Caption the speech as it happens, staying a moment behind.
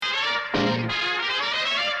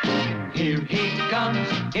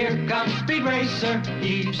comes Speed Racer.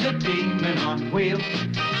 He's a demon on wheels.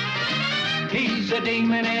 He's a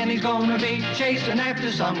demon and he's gonna be chasing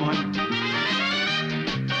after someone.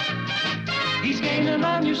 He's gaining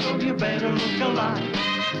on you, so you better look alive.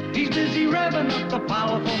 He's busy revving up the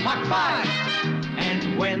powerful Mach 5.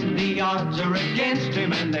 And when the odds are against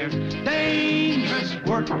him and there's dangerous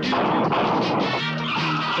work to do,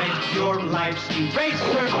 bet your life, Speed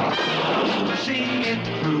Racer, you'll see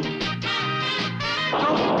it through.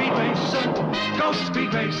 Go Speed Racer, go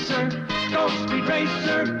Speed Racer, go Speed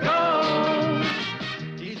Racer, go!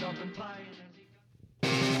 He's off and flying as he goes.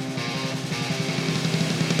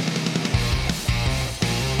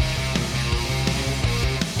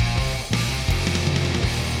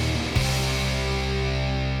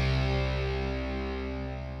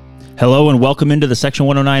 Hello and welcome into the Section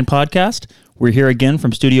 109 podcast. We're here again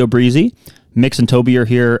from Studio Breezy. Mix and Toby are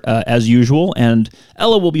here as usual, and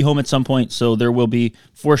Ella will be home at some point, so there will be,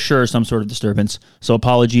 for sure, some sort of disturbance. So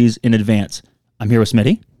apologies in advance. I'm here with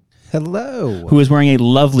Smitty. Hello. Who is wearing a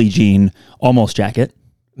lovely jean, almost jacket.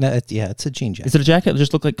 No, it's a jean jacket. Is it a jacket? It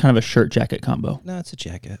just looked like kind of a shirt-jacket combo. No, it's a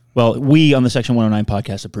jacket. Well, we on the Section 109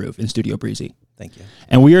 podcast approve in Studio Breezy. Thank you.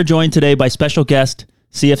 And we are joined today by special guest,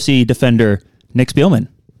 CFC defender, Nick Spielman.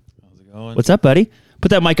 How's it going? What's up, buddy? Put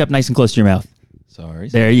that mic up nice and close to your mouth. Sorry.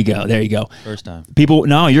 There you go. There you go. First time. People,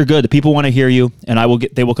 no, you're good. The people want to hear you, and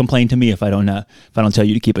they will complain to me if I don't tell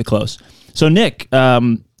you to keep it close. So, Nick,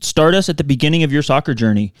 start us at the beginning of your soccer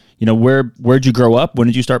journey. You know, where'd you grow up? When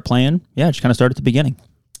did you start playing? Yeah, just kind of start at the beginning.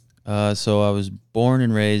 So I was born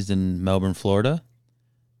and raised in Melbourne, Florida,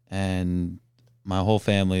 and my whole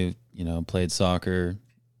family, played soccer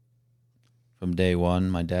from day one.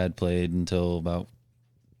 My dad played until about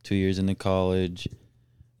 2 years into college.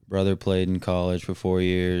 Brother played in college for 4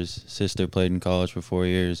 years. Sister played in college for 4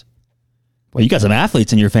 years. Well, you got some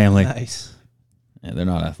athletes in your family. Nice. Yeah, they're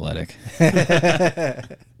not athletic.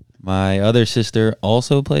 My other sister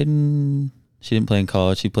also played she didn't play in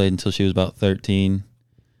college. She played until she was about 13.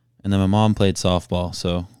 And then my mom played softball.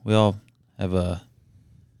 So we all have a,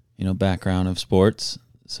 background of sports.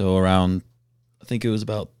 So around, I think it was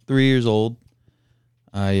about 3 years old,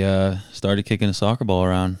 I started kicking a soccer ball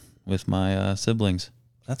around with my siblings.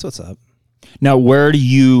 That's what's up. Now, where are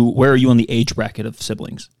you on the age bracket of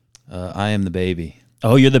siblings? I am the baby.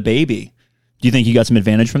 Oh, you're the baby. Do you think you got some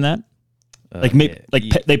advantage from that?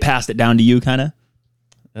 They passed it down to you, kind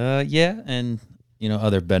of? Yeah, and,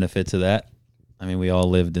 other benefits of that. I mean, we all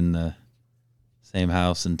lived in the same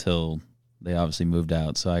house until they obviously moved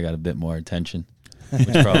out, so I got a bit more attention, which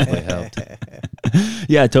probably helped.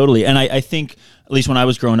 Yeah, totally. And I think, at least when I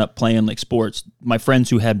was growing up playing like sports, my friends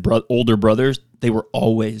who had older brothers, they were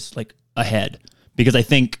always like ahead. Because I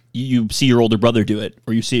think you see your older brother do it,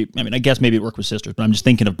 or I guess maybe it worked with sisters, but I'm just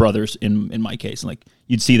thinking of brothers in my case. And like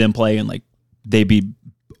you'd see them play and like they'd be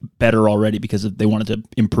better already because they wanted to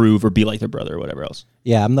improve or be like their brother or whatever else.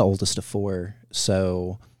 Yeah, I'm the oldest of four.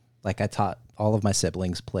 So like I taught all of my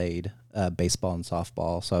siblings played baseball and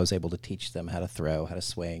softball. So I was able to teach them how to throw, how to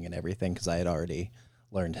swing and everything because I had already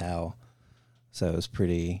learned how. So it was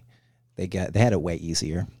they had it way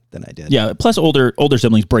easier than I did. Yeah, plus older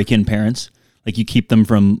siblings break in parents. Like you keep them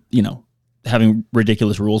from, having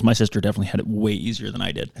ridiculous rules. My sister definitely had it way easier than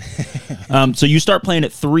I did. So you start playing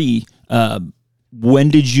at 3. When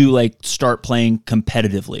did you like start playing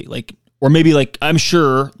competitively? Like, or maybe like, I'm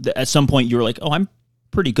sure that at some point you were like, oh, I'm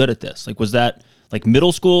pretty good at this. Like, was that like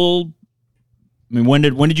middle school? I mean, when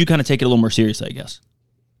did you kind of take it a little more seriously, I guess?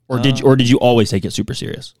 Or did you always take it super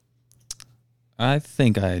serious? I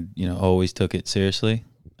think I, always took it seriously.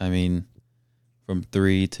 I mean, from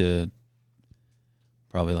 3 to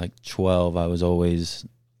probably like 12, I was always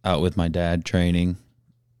out with my dad training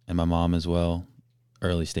and my mom as well,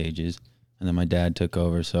 early stages. And then my dad took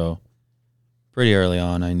over. So pretty early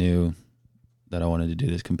on, I knew that I wanted to do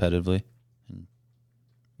this competitively. And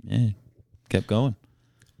yeah, kept going.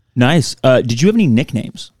 Nice. Did you have any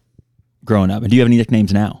nicknames growing up? And do you have any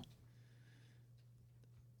nicknames now?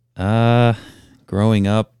 Growing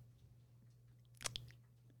up,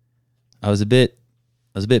 I was a bit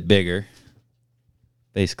bigger,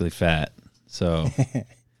 basically fat. So,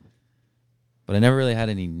 but I never really had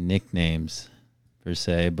any nicknames per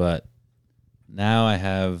se. But now I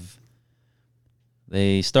have.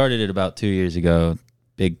 They started it about 2 years ago.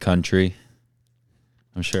 Big Country.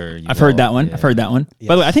 I'm sure I've heard that one. Yeah. I've heard that one. Yes.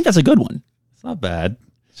 By the way, I think that's a good one. It's not bad.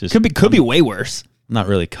 It's just could be way worse. Not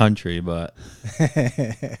really country, but.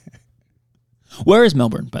 Where is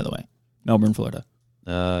Melbourne, by the way? Melbourne, Florida.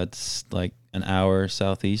 It's like an hour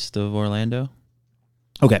southeast of Orlando.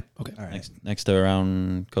 Okay. All right. Next to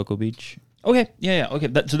around Cocoa Beach. Okay, yeah, okay.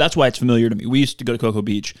 So that's why it's familiar to me. We used to go to Cocoa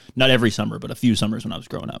Beach, not every summer, but a few summers when I was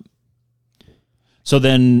growing up. So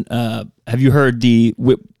then, have you heard the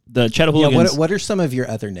Chattahooligans? Yeah, what are some of your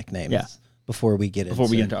other nicknames? Yeah. Before we get into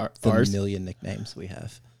the ours? million nicknames we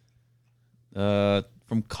have.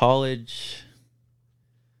 From college,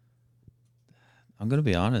 I'm gonna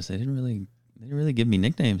be honest. They didn't really give me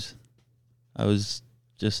nicknames. I was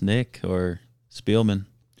just Nick or Spielman.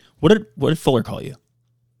 What did Fuller call you?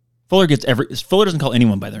 Fuller doesn't call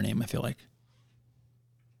anyone by their name, I feel like.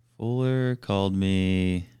 Fuller called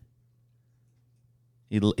me.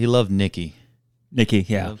 He loved Nicky. Nicky,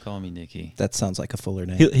 He yeah. loved calling me Nicky. That sounds like a Fuller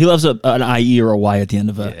name. He loves an IE or a Y at the end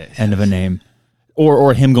of a name,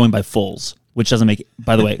 or him going by Fulls, which doesn't make.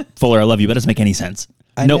 By the way, Fuller, I love you, but it doesn't make any sense.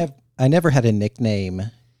 I never had a nickname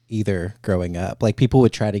either growing up. Like people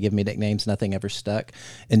would try to give me nicknames, nothing ever stuck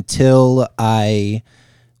until I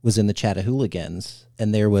was in the Chattahooligans,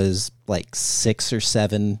 and there was like 6 or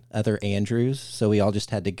 7 other Andrews, so we all just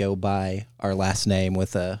had to go by our last name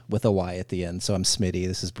with a Y at the end. So I'm Smitty.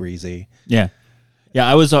 This is Breezy. Yeah. Yeah,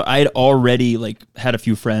 I had already like had a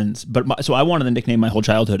few friends, but so I wanted the nickname my whole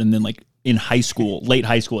childhood, and then like in high school, late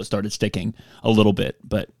high school, it started sticking a little bit.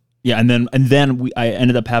 But yeah, and then I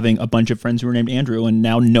ended up having a bunch of friends who were named Andrew, and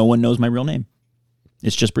now no one knows my real name.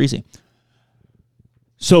 It's just Breezy.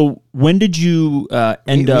 So when did you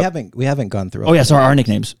end up? We haven't gone through. Oh yeah, sorry, our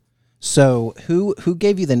nicknames. So who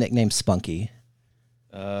gave you the nickname Spunky?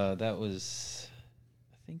 That was,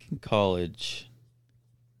 I think, in college.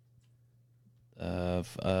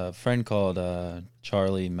 A friend called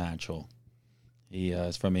Charlie Matchell. He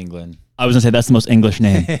is from England. I was gonna say that's the most English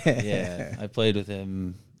name. Yeah, I played with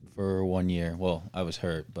him for 1 year. Well, I was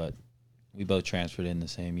hurt, but we both transferred in the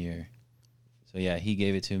same year. So yeah, he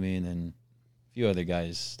gave it to me, and then a few other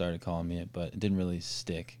guys started calling me it, but it didn't really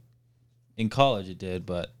stick. In college it did,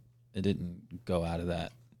 but it didn't go out of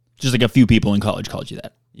that. Just like a few people in college called you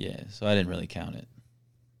that. Yeah, so I didn't really count it.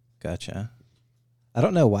 Gotcha. I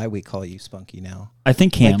don't know why we call you Spunky now. I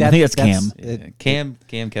think Cam. Like I think that's Cam. Yeah,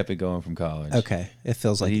 Cam kept it going from college. Okay, it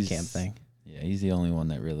feels So like a he's- Cam thing. Yeah, he's the only one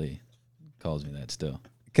that really calls me that still.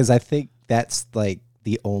 Because I think that's like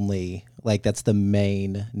the only, like that's the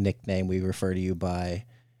main nickname we refer to you by,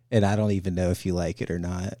 and I don't even know if you like it or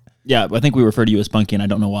not. Yeah, I think we refer to you as Spunky, and I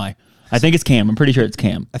don't know why. I think it's Cam. I'm pretty sure it's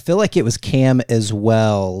Cam. I feel like it was Cam as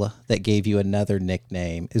well that gave you another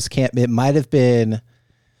nickname. Is Cam? It might have been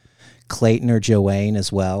Clayton or Joanne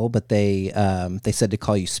as well, but they said to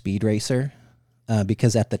call you Speed Racer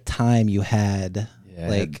because at the time you had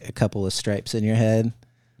like a couple of stripes in your head,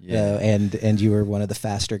 and you were one of the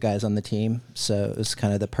faster guys on the team, so it was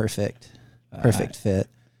kind of the perfect fit.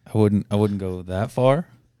 I wouldn't go that far,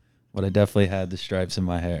 but I definitely had the stripes in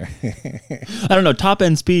my hair. I don't know. Top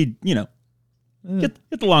end speed, get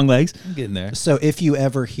the long legs. I'm getting there. So if you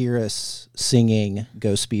ever hear us singing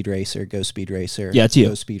 "Go Speed Racer, Go Speed Racer," Yeah, it's you.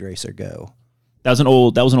 Go Speed Racer, go. That was an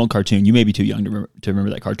old cartoon. You may be too young to remember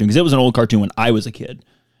that cartoon because it was an old cartoon when I was a kid,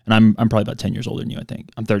 and I'm probably about 10 years older than you. I think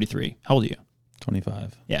I'm 33. How old are you?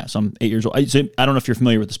 25. Yeah, so I'm 8 years old. I don't know if you're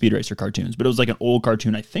familiar with the Speed Racer cartoons, but it was like an old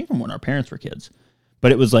cartoon, I think, from when our parents were kids.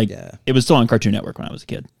 But it was like it was still on Cartoon Network when I was a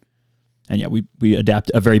kid. And yeah, we adapt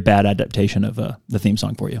a very bad adaptation of the theme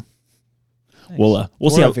song for you. Nice. We'll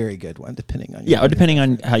see a how very good one, depending on depending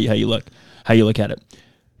on how you look at it.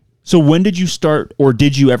 So when did you start, or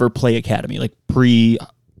did you ever play academy, like pre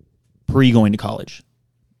going to college?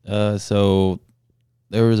 So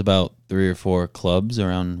there was about 3 or 4 clubs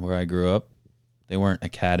around where I grew up. They weren't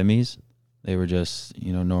academies; they were just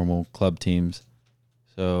normal club teams.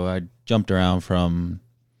 So I jumped around from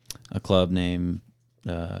a club named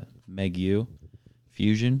Meg U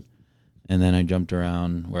Fusion, and then I jumped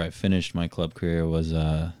around where I finished my club career was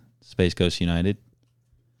Space Coast United.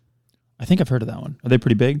 I think I've heard of that one. Are they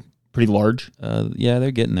pretty big? Pretty large? Yeah,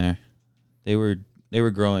 they're getting there. They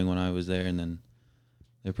were growing when I was there, and then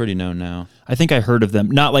they're pretty known now. I think I heard of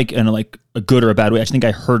them, not like in a good or a bad way. I think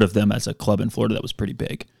I heard of them as a club in Florida that was pretty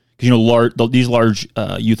big. Because these large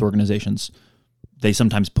youth organizations, they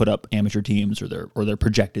sometimes put up amateur teams, or they're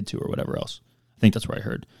projected to, or whatever else. I think that's where I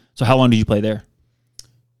heard. So how long did you play there?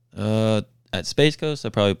 At Space Coast, I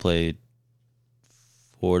probably played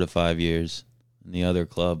 4 to 5 years. And the other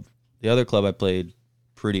club I played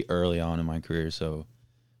pretty early on in my career, so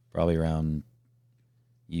probably around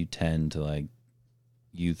U10 to like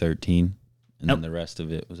U13, and then the rest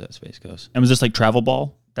of it was at Space Coast. And was this like travel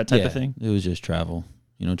ball, that type of thing? It was just travel,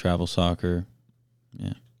 travel soccer.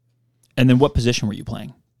 Yeah. And then what position were you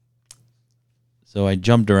playing? So I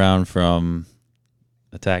jumped around from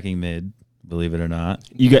attacking mid, believe it or not.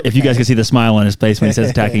 If you guys could see the smile on his face when he says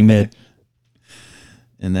attacking mid.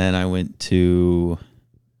 And then I went to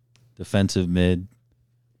defensive mid,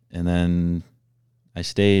 and then I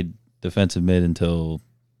stayed defensive mid until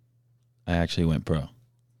I actually went pro.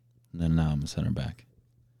 And then now I'm a center back.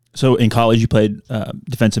 So in college, you played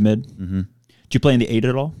defensive mid. Mm-hmm. Did you play in the 8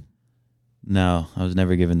 at all? No, I was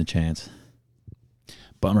never given the chance.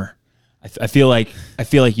 Bummer. I feel like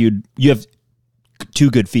you have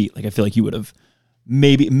 2 good feet. Like I feel like you would have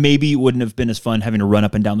maybe it wouldn't have been as fun having to run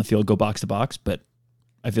up and down the field, go box to box, but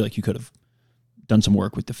I feel like you could have done some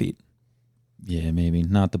work with the feet. Yeah, maybe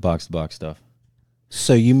not the box to box stuff.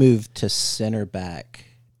 So you moved to center back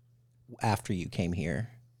after you came here,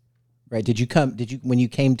 right? When you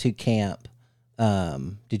came to camp,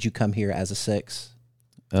 did you come here as a 6?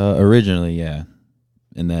 Originally, yeah.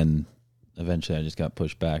 And then eventually I just got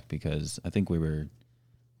pushed back because I think we were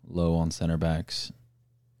low on center backs,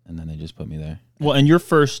 and then they just put me there. Well, and your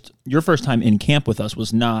first time in camp with us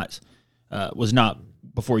was not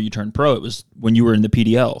before you turned pro. It was when you were in the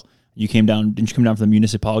PDL. You came down. Didn't you come down for the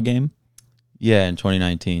Municipal game? Yeah, in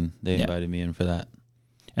 2019, they invited me in for that.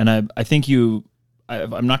 And I think you,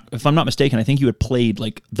 if I'm not mistaken, I think you had played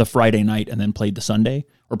like the Friday night and then played the Sunday,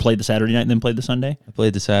 or played the Saturday night and then played the Sunday. I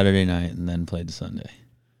played the Saturday night and then played the Sunday.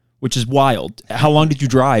 Which is wild. How long did you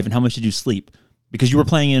drive and how much did you sleep? Because you were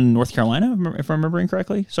playing in North Carolina, if I'm remembering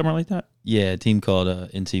correctly, somewhere like that. Yeah, a team called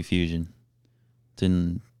NC Fusion. It's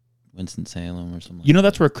in Winston-Salem or something. You know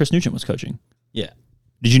that's where Chris Nugent was coaching. Yeah.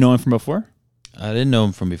 Did you know him from before? I didn't know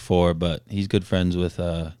him from before, but he's good friends with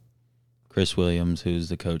Chris Williams, who's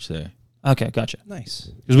the coach there. Okay, gotcha.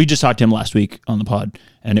 Nice. Because we just talked to him last week on the pod,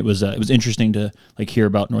 and it was interesting to like hear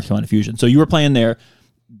about North Carolina Fusion. So you were playing there.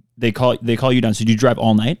 They call you down. So did you drive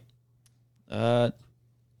all night? I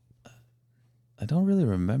don't really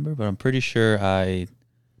remember, but I'm pretty sure I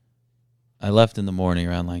left in the morning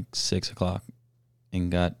around like 6 o'clock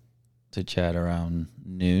and got to Chad around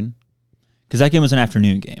noon. Because that game was an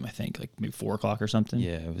afternoon game, I think, like maybe 4 o'clock or something.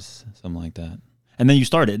 Yeah, it was something like that. And then you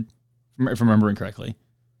started, if I'm remembering correctly.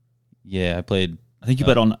 Yeah, I played. I think you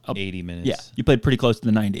played on 80 minutes. Yeah, you played pretty close to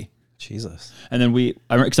the 90. Jesus. And then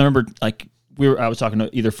I remember like I was talking to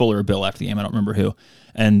either Fuller or Bill after the game. I don't remember who,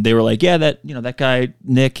 and they were like, "Yeah, that guy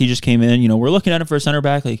Nick, he just came in. We're looking at him for a center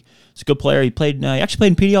back. Like, he's a good player. He actually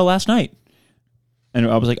played in PDL last night." And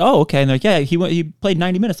I was like, "Oh, okay." And they're like, "Yeah, he played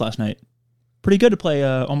 90 minutes last night. Pretty good to play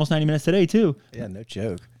almost 90 minutes today too." Yeah, no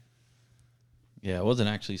joke. Yeah, I wasn't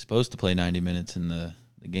actually supposed to play 90 minutes in the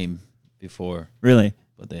game before. Really?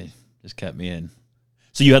 But they just kept me in.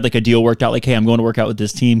 So you had like a deal worked out, like, "Hey, I'm going to work out with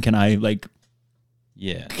this team. Can I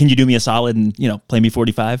Yeah. Can you do me a solid and play me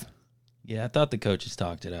 45?" Yeah, I thought the coaches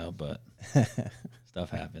talked it out, but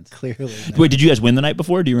stuff happens. Clearly. No. Wait, did you guys win the night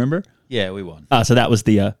before? Do you remember? Yeah, we won. So that was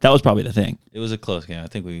that was probably the thing. It was a close game. I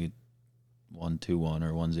think we won 2-1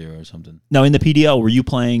 or 1-0 or something. Now in the PDL, were you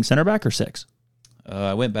playing center back or 6?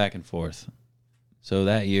 I went back and forth. So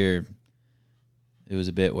that year, it was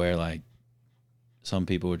a bit where like some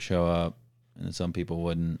people would show up and some people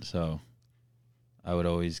wouldn't. So I would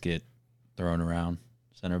always get thrown around,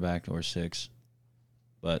 center back or 6.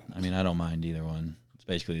 But I mean, I don't mind either one. It's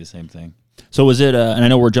basically the same thing. So was it? And I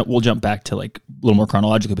know we'll jump back to like a little more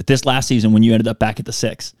chronologically, but this last season when you ended up back at the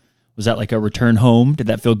 6, was that like a return home? Did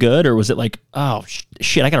that feel good, or was it like, oh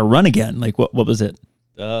shit, I got to run again? Like what was it?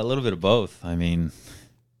 A little bit of both. I mean,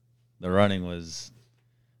 the running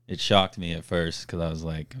it shocked me at first because I was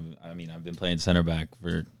like, I've been playing center back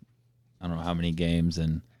for I don't know how many games,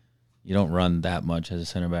 and you don't run that much as a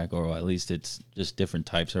center back, or at least it's just different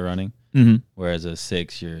types of running. Mm-hmm. Whereas a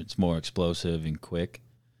 6, it's more explosive and quick.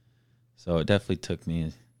 So it definitely took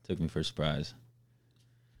me for a surprise.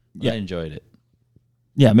 But Yeah. I enjoyed it.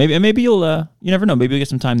 Yeah, maybe you'll you never know. Maybe you'll get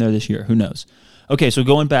some time there this year. Who knows? Okay, so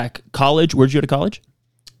going back, college. Where'd you go to college?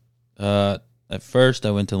 At first,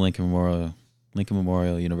 I went to Lincoln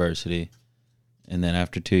Memorial University, and then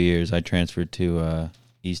after 2 years, I transferred to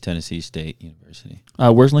East Tennessee State University.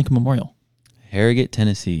 Where's Lincoln Memorial? Harrogate,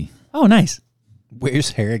 Tennessee. Oh, nice.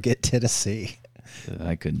 Where's Harrogate, Tennessee?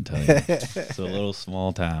 I couldn't tell you. It's a little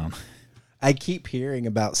small town. I keep hearing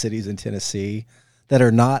about cities in Tennessee that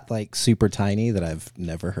are not like super tiny that I've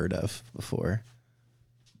never heard of before.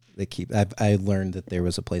 I learned that there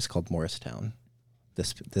was a place called Morristown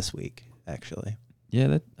this week, actually.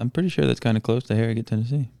 Yeah, I'm pretty sure that's kind of close to Harrogate,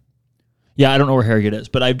 Tennessee. Yeah, I don't know where Harrogate is,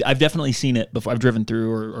 but I've definitely seen it before. I've driven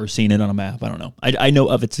through or seen it on a map. I don't know. I know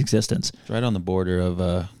of its existence. It's right on the border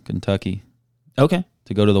of Kentucky. Okay.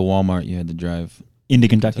 To go to the Walmart, you had to drive Into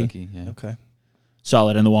Kentucky. Yeah. Okay.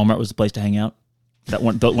 Solid. And the Walmart was the place to hang out. That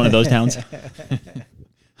one of those towns.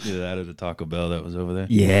 Either that or the Taco Bell that was over there.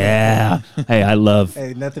 Yeah. Hey, I love.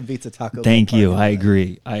 Hey, nothing beats a taco. Thank Bell you.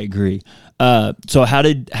 party. I agree. So how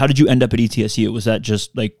did you end up at ETSU? Was that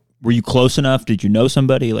just like, were you close enough? Did you know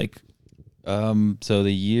somebody? Like, So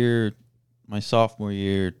my sophomore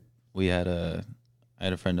year, I had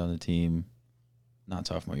a friend on the team, not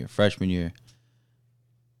sophomore year, freshman year.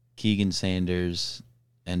 Keegan Sanders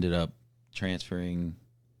ended up transferring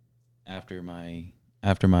after my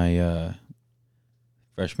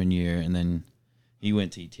freshman year, and then he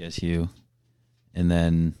went to ETSU, and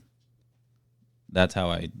then that's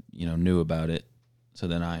how I knew about it. So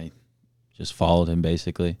then I just followed him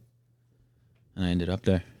basically, and I ended up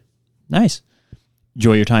there. nice.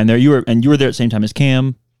 Enjoy your time there. You were there at the same time as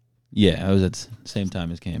Cam. Yeah, I was at the same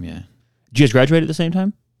time as Cam. Yeah. Did you guys graduate at the same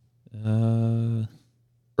time,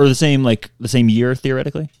 or the same year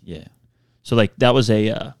theoretically? Yeah. So like that was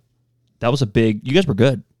a big. You guys were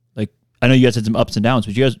good. Like I know you guys had some ups and downs,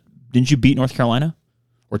 but didn't you beat North Carolina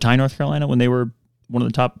or tie North Carolina when they were one of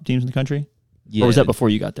the top teams in the country? Yeah. Or was that before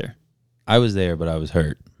you got there? I was there, but I was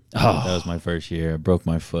hurt. Oh, That was my first year. I broke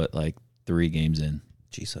my foot like 3 games in.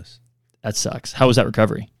 Jesus. that sucks. How was that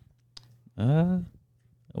recovery? It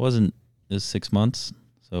was 6 months,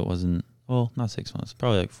 so it wasn't, well, not 6 months,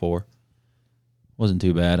 probably like 4. Wasn't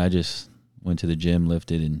too bad. I just went to the gym,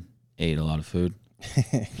 lifted, and ate a lot of food.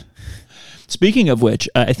 Speaking of which,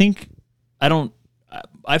 I've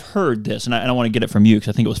heard this, and I don't want to get it from you because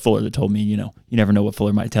I think it was Fuller that told me, you never know what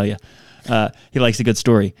Fuller might tell you. He likes a good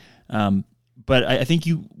story. But I think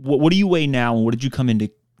what do you weigh now, and what did you come into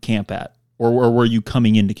camp at? Or were you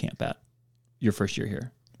coming into camp at your first year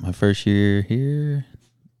here? My first year here,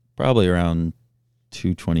 probably around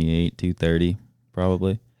 228, 230,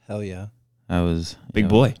 probably. Hell yeah. I was Big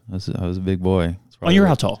boy. I was a big boy. Oh, you're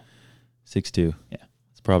how tall? 6'2". Yeah.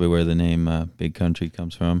 It's probably where the name Big Country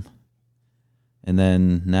comes from. And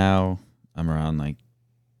then now I'm around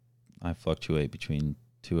I fluctuate between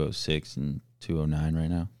 206 and 209 right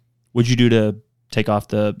now. What'd you do to take off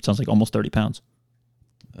sounds like almost 30 pounds?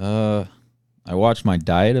 I watched my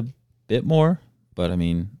diet a bit more, but I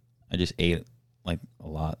mean, I just ate like a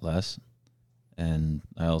lot less. And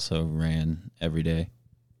I also ran every day,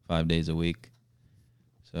 5 days a week.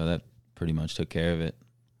 So that pretty much took care of it.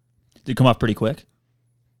 Did it come off pretty quick?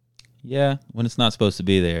 Yeah, when it's not supposed to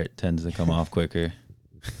be there, it tends to come off quicker.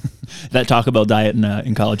 That Taco Bell diet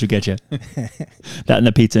in college will get you. That and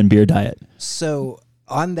the pizza and beer diet. So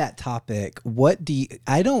on that topic,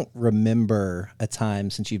 I don't remember a time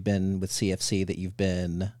since you've been with CFC that you've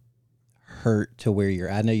been hurt to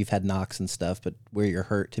where I know you've had knocks and stuff, but where you're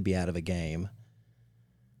hurt to be out of a game.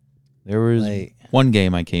 There was one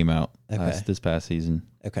game I came out this past season.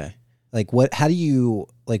 Okay. What do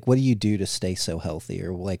you do to stay so healthy,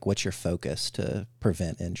 or what's your focus to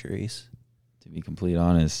prevent injuries? To be completely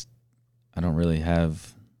honest, I don't really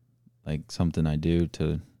have something I do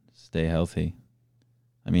to stay healthy.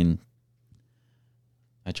 I mean,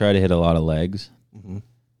 I try to hit a lot of legs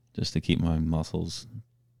just to keep my muscles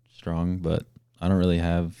strong, but I don't really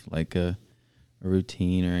have a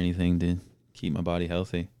routine or anything to keep my body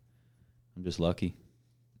healthy. I'm just lucky.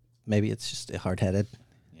 Maybe it's just hard-headed.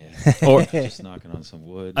 Yeah. Or just knocking on some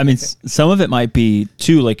wood. I mean, some of it might be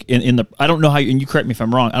too, in the, I don't know how, and you correct me if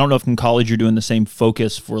I'm wrong, I don't know if in college you're doing the same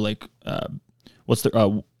focus for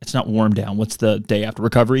it's not warm down. What's the day after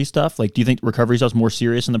recovery stuff? Do you think recovery stuff's more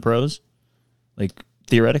serious in the pros?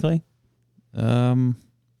 Theoretically? It's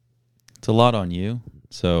a lot on you.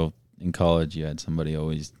 So in college, you had somebody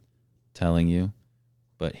always telling you,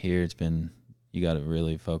 but here you got to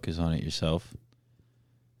really focus on it yourself.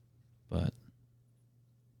 But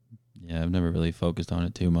yeah, I've never really focused on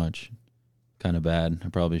it too much. Kind of bad. I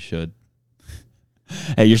probably should.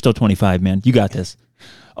 Hey, you're still 25, man. You got this.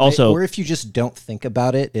 Also, or if you just don't think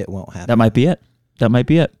about it, it won't happen. That might be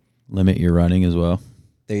it. Limit your running as well.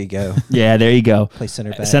 There you go. Yeah, there you go. Play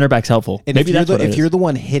center back. Center back's helpful. And maybe if you're the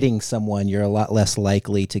one hitting someone, you're a lot less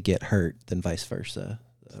likely to get hurt than vice versa.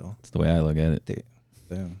 So that's the way I look at it.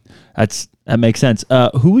 Boom. That makes sense.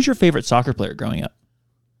 Who was your favorite soccer player growing up?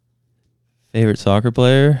 Favorite soccer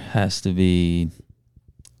player has to be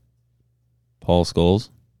Paul Scholes.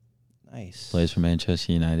 Nice. Plays for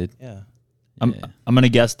Manchester United. Yeah. I'm gonna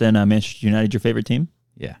guess then Manchester United your favorite team?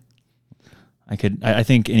 Yeah. I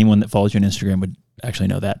think anyone that follows you on Instagram would actually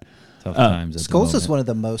know that. Tough times. Scholes is one of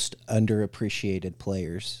the most underappreciated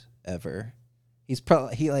players ever.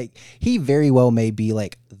 He very well may be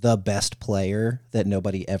the best player that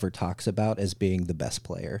nobody ever talks about as being the best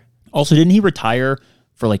player. Also, didn't he retire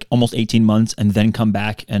for almost 18 months and then come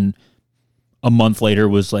back and a month later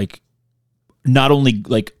was not only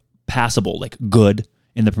passable, good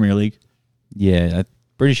in the Premier League? Yeah, I'm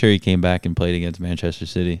pretty sure he came back and played against Manchester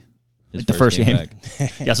City. Like the first game.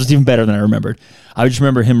 Yeah, so it's even better than I remembered. I just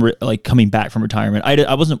remember him like coming back from retirement.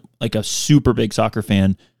 I wasn't like a super big soccer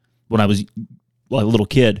fan when I was a little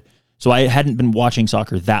kid, so I hadn't been watching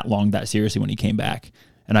soccer that long, that seriously when he came back.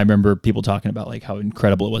 And I remember people talking about like how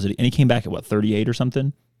incredible it was. And he came back at 38 or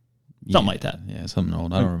something? Something like that. Yeah, something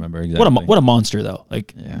old. I don't remember exactly. What a monster though.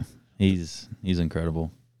 Like, yeah, he's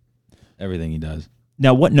incredible. Everything he does.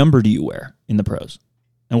 Now, what number do you wear in the pros?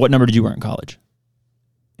 And what number did you wear in college?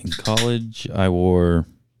 In college, I wore,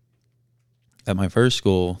 at my first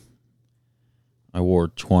school, I wore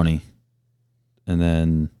 20. And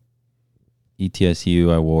then ETSU,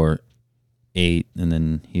 I wore 8. And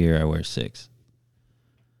then here, I wear 6.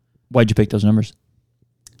 Why'd you pick those numbers?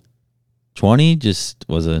 20 just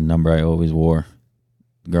was a number I always wore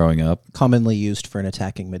growing up. Commonly used for an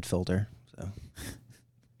attacking midfielder. So.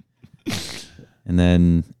 And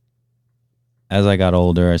then as I got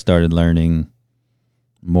older, I started learning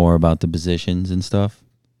more about the positions and stuff.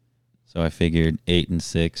 So I figured 8 and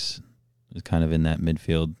 6 was kind of in that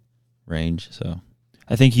midfield range. So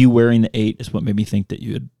I think you wearing the 8 is what made me think that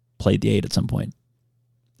you had played the 8 at some point.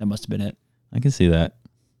 That must have been it. I can see that.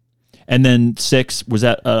 And then 6, was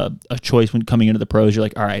that a choice when coming into the pros? You're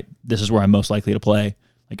like, all right, this is where I'm most likely to play.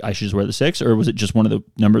 Like, I should just wear the 6, or was it just one of the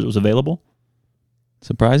numbers that was available?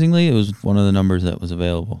 Surprisingly, it was one of the numbers that was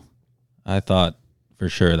available. I thought for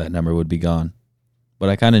sure that number would be gone. But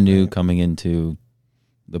I kind of knew coming into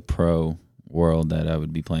the pro world that I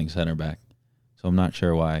would be playing center back. So I'm not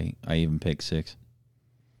sure why I even picked 6.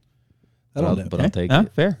 But I'll take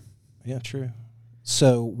it. Fair. Yeah, true.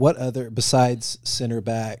 So what other, besides center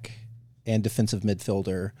back and defensive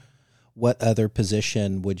midfielder, what other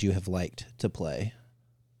position would you have liked to play?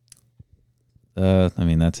 I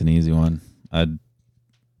mean, that's an easy one. I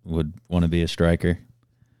would want to be a striker.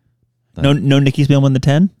 No Nicky Spielman the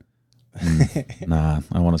 10? Nah,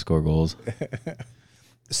 I want to score goals.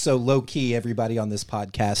 So low key, everybody on this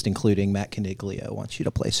podcast, including Matt Caniglio, wants you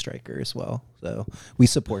to play striker as well. So we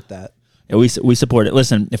support that. Yeah, we support it.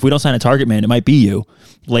 Listen, if we don't sign a target man, it might be you.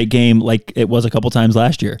 Late game, like it was a couple times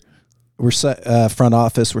last year. We're front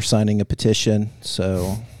office. We're signing a petition.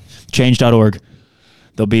 So Change.org.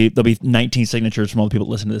 There'll be 19 signatures from all the people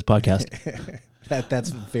that listen to this podcast. That's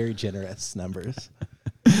very generous numbers.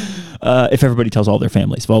 If everybody tells all their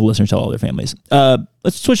families, if all the listeners tell all their families.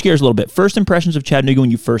 Let's switch gears a little bit. First impressions of Chattanooga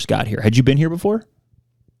when you first got here. Had you been here before?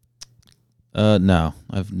 No,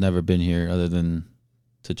 I've never been here other than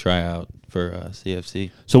to try out for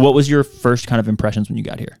CFC. So what was your first kind of impressions when you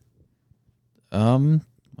got here?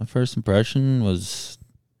 My first impression was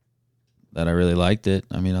that I really liked it.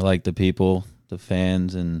 I mean, I liked the people, the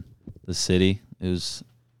fans, and the city.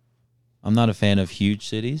 I'm not a fan of huge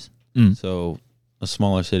cities, so a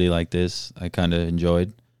smaller city like this, I kind of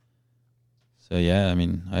enjoyed. So yeah, I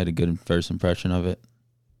mean, I had a good first impression of it.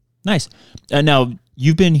 Nice. And now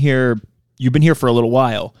you've been here for a little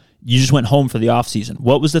while. You just went home for the off season.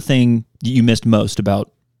 What was the thing that you missed most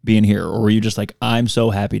about being here, or were you just like, I'm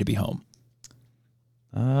so happy to be home?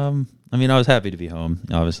 I mean, I was happy to be home.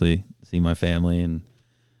 Obviously, see my family and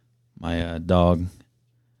my dog,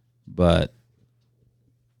 but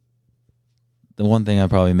the one thing I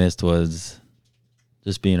probably missed was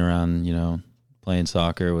just being around, playing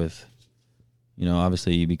soccer with,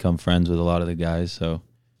 obviously you become friends with a lot of the guys. So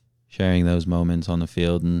sharing those moments on the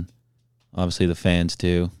field, and obviously the fans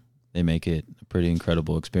too, they make it a pretty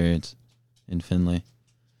incredible experience in Findlay.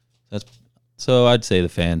 So I'd say the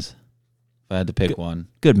fans, if I had to pick one.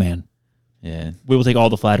 Good man. Yeah. We will take all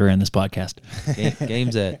the flattery in this podcast.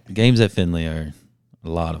 Games at Findlay are a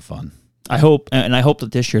lot of fun. I hope that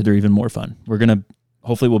this year they're even more fun.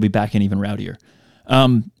 Hopefully we'll be back in even rowdier.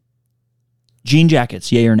 Jean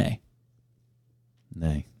jackets, yay or nay?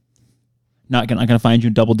 Nay. Not gonna find you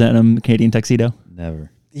a double denim Canadian tuxedo?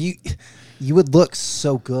 Never. You would look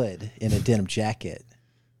so good in a denim jacket.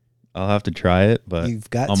 I'll have to try it, but You've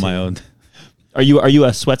got on to. my own. Are you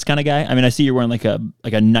a sweats kind of guy? I mean, I see you're wearing like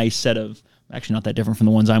a nice set of, actually not that different from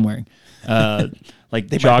the ones I'm wearing. Like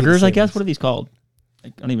joggers, I guess. What are these called?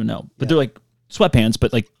 Like, I don't even know. But they're like sweatpants,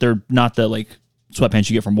 but like they're not the like sweatpants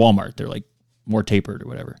you get from Walmart. They're like more tapered or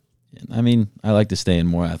whatever. I mean, I like to stay in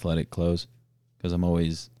more athletic clothes because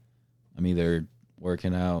I'm either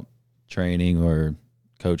working out, training, or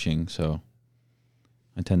coaching. So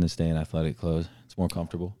I tend to stay in athletic clothes. It's more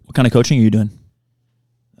comfortable. What kind of coaching are you doing?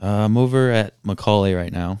 I'm over at Macaulay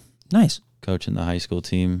right now. Nice. Coaching the high school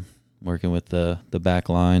team, working with the back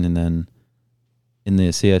line, and then in the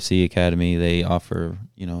CFC Academy, they offer,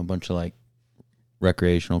 a bunch of like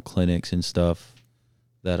recreational clinics and stuff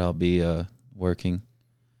that I'll be working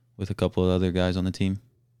with a couple of other guys on the team.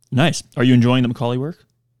 Nice. Are you enjoying the Macaulay work?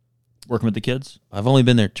 Working with the kids? I've only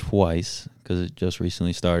been there twice because it just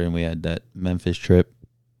recently started, and we had that Memphis trip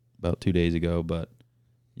about 2 days ago. But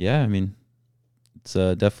yeah, I mean, it's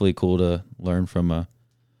definitely cool to learn from a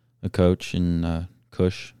coach and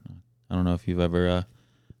Kush. I don't know if you've ever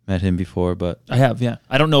met him before, but I have, yeah.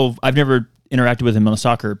 I don't know. I've never interacted with him on a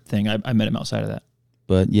soccer thing. I met him outside of that.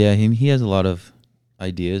 But yeah, he has a lot of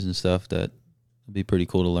ideas and stuff that would be pretty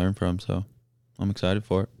cool to learn from. So I'm excited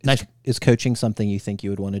for it. Nice. Is coaching something you think you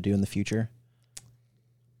would want to do in the future?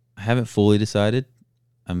 I haven't fully decided.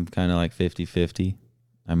 I'm kind of like 50-50.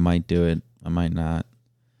 I might do it. I might not.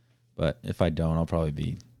 But if I don't, I'll probably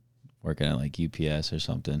be working at like UPS or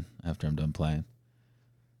something after I'm done playing.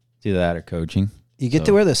 It's either that or coaching. You get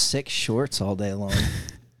to wear the 6 shorts all day long.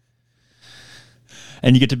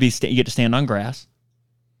 And you get to stand on grass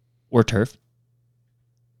or turf.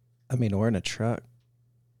 I mean, or in a truck.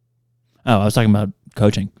 Oh, I was talking about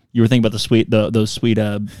coaching. You were thinking about those sweet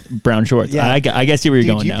brown shorts. Yeah. I guess see where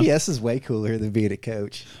you're going now. UPS is way cooler than being a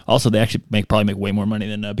coach. Also, they actually probably make way more money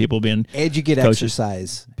than people being. And you get coaches.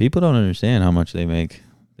 exercise. People don't understand how much they make.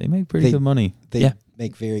 They make pretty good money. They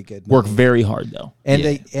make very good money. Work very hard though.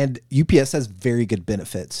 And and UPS has very good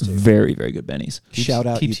benefits too. Very, very good bennies. Shout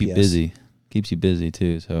out Keeps UPS. you busy. Keeps you busy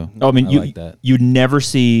too. So Oh, I mean, you like that. you never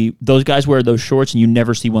see those guys wear those shorts, and you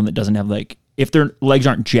never see one that doesn't have like, if their legs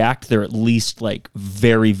aren't jacked, they're at least like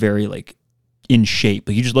very, very like in shape.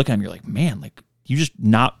 But you just look at them, you're like, man, like you just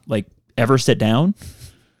not like ever sit down.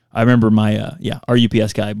 I remember my our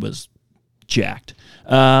UPS guy was jacked.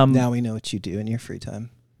 Now we know what you do in your free time.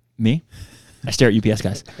 Me? I stare at UPS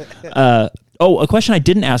guys. A question I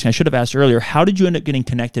didn't ask, and I should have asked earlier. How did you end up getting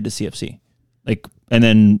connected to CFC? Like, and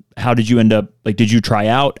then how did you end up, like, did you try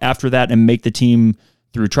out after that and make the team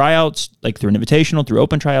through tryouts, like through an invitational, through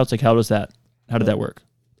open tryouts? Like, how did that work?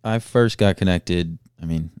 I first got connected. I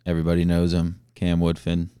mean, everybody knows him. Cam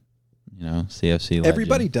Woodfin, CFC legend.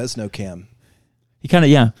 Everybody does know Cam. He kind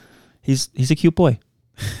of, he's a cute boy.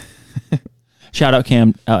 Shout out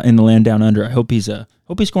Cam in the land down under. I hope he's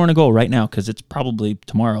scoring a goal right now, because it's probably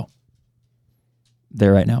tomorrow.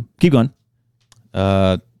 There right now. Keep going.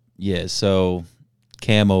 Yeah, so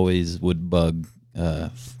Cam always would bug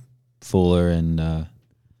Fuller and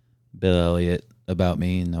Bill Elliott about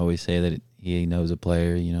me and always say that he knows a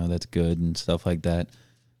player, that's good and stuff like that.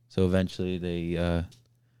 So eventually they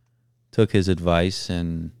took his advice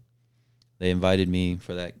and they invited me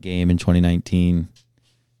for that game in 2019.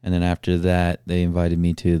 And then after that, they invited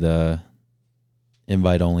me to the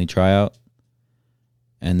invite-only tryout.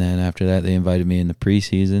 And then after that, they invited me in the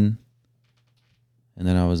preseason. And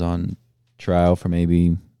then I was on trial for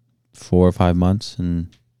maybe 4 or 5 months. And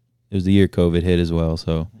it was the year COVID hit as well,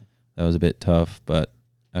 so that was a bit tough. But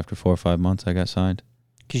after 4 or 5 months, I got signed.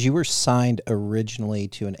 Because you were signed originally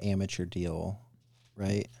to an amateur deal,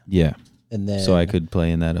 right? Yeah. And then So I could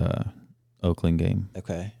play in that Oakland game.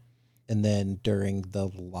 Okay. And then during the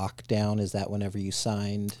lockdown, is that whenever you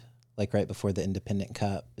signed, like right before the Independent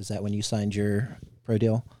Cup? Is that when you signed your pro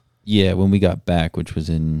deal? Yeah, when we got back, which was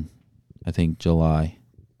in, I think, July.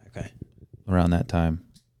 Okay. Around that time,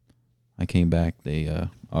 I came back. They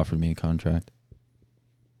offered me a contract.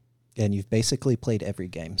 And you've basically played every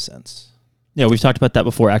game since. Yeah, we've talked about that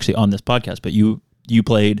before, actually, on this podcast. But you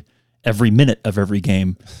played every minute of every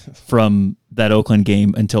game from that Oakland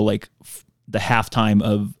game until like the halftime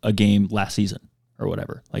of a game last season or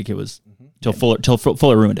whatever. Like it was till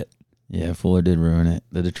Fuller ruined it. Yeah, Fuller did ruin it.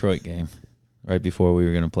 The Detroit game, right before we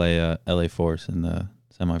were going to play LA Force in the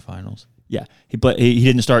semifinals. Yeah, he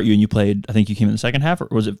didn't start you, and you played. I think you came in the second half, or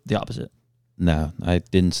was it the opposite? No, I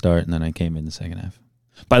didn't start, and then I came in the second half.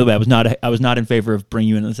 By the way, I was not in favor of bringing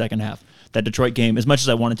you in the second half. That Detroit game, as much as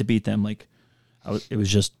I wanted to beat them, like it was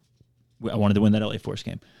just I wanted to win that LA Force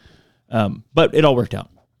game. But it all worked out,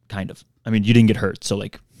 kind of. I mean, you didn't get hurt, so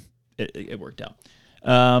like it worked out.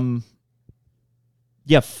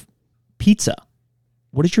 Pizza.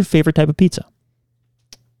 What is your favorite type of pizza?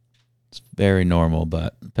 It's very normal,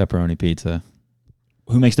 but pepperoni pizza.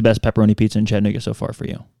 Who makes the best pepperoni pizza in Chattanooga so far for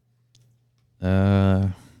you?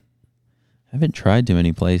 I haven't tried too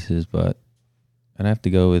many places, but I'd have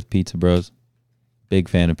to go with Pizza Bros. Big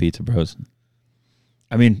fan of Pizza Bros.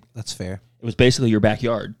 I mean, That's fair. it was basically your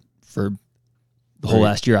backyard for the whole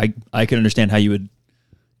last year. I can understand how you would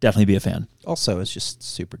definitely be a fan. Also, it's just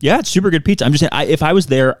super good. Yeah, it's super good pizza. I'm just saying, if I was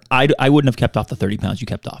there, I wouldn't have kept off the 30 pounds you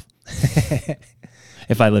kept off.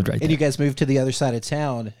 If I lived right there. And you guys moved to the other side of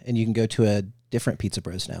town, and you can go to a different Pizza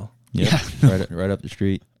Bros now. Yep. right up the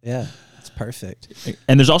street. Yeah, it's perfect.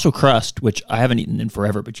 And there's also crust, which I haven't eaten in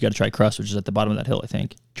forever, but you got to try crust, which is at the bottom of that hill, I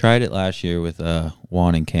think. Tried it last year with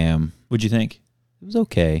Juan and Cam. What'd you think? It was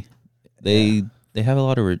okay. They have a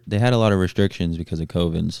lot of they had a lot of restrictions because of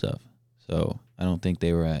COVID and stuff. So I don't think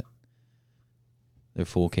they were at their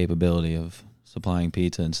full capability of supplying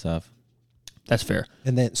pizza and stuff. That's fair.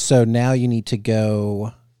 And then, so now you need to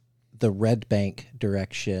go the Red Bank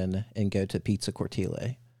direction and go to Pizza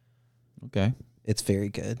Cortile. Okay. It's very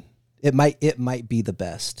good. It might be the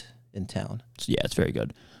best in town. Yeah, it's very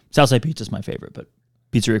good. Southside Pizza is my favorite, but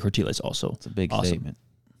Pizzeria Cortile is also It's a big awesome. statement.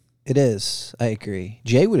 It is. I agree.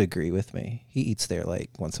 Jay would agree with me. He eats there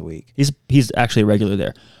like once a week. He's actually a regular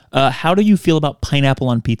there. How do you feel about pineapple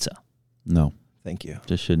on pizza? No, Thank you.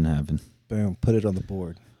 just shouldn't happen. Boom. Put it on the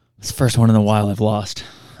board. It's the first one in a while I've lost.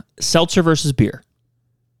 Seltzer versus beer.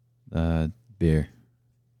 Beer.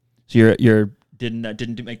 So you're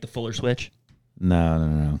didn't make the Fuller switch.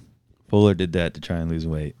 No. Fuller did that to try and lose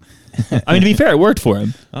weight. I mean, to be fair, it worked for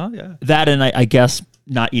him. Oh, yeah. That and I guess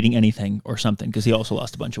not eating anything or something because he also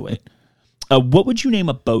lost a bunch of weight. What would you name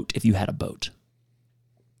a boat if you had a boat?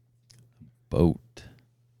 Boat.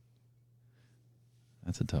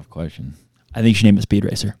 That's a tough question. I think you should name it Speed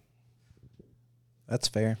Racer. That's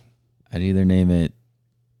fair. I'd either name it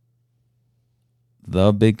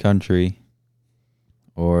The Big Country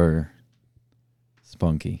or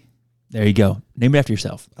Spunky. There you go. Name it after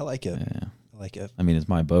yourself. I like it. Yeah. I like it. I mean, it's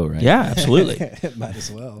my boat, right? Yeah, absolutely. Might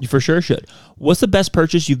as well. You for sure should. What's the best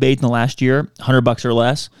purchase you've made in the last year? $100 or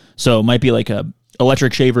less. So it might be like a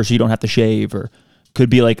electric shaver so you don't have to shave, or could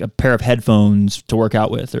be like a pair of headphones to work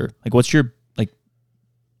out with, or like what's your like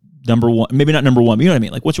number one? Maybe not number one, but you know what I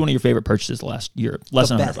mean. Like what's one of your favorite purchases the last year? Less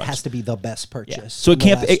The than best $100. has to be the best purchase. Yeah. So it in the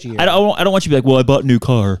can't. last year. I don't want you to be like, well, I bought a new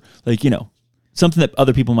car. Like something that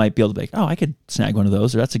other people might be able to be like, oh, I could snag one of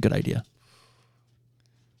those, or that's a good idea.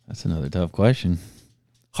 That's another tough question.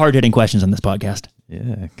 Hard hitting questions on this podcast.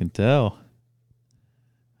 Yeah, I can tell.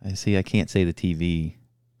 I see. I can't say the TV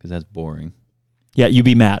because that's boring. Yeah, you'd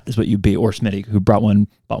be Matt is what you'd be, or Smitty, who bought one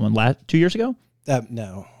 2 years ago.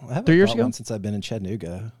 No, I haven't 3 years bought ago? one since I've been in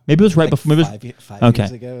Chattanooga. Maybe it was right Like before. Maybe it was, five okay.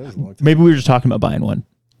 years ago. It was a long time. maybe we were just talking about buying one.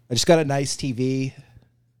 I just got a nice TV,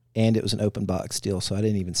 and it was an open box deal, so I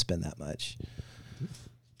didn't even spend that much.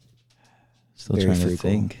 Still Very trying frugal. to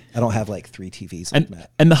think. I don't have like 3 TVs like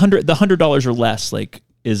Matt. And the $100 or less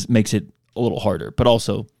makes it a little harder, but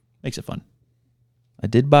also makes it fun. I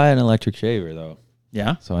did buy an electric shaver though,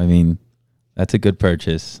 Yeah. so I mean, that's a good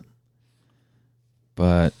purchase.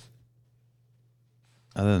 But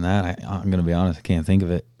other than that, I'm gonna be honest. I can't think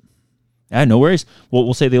of it. Yeah, no worries.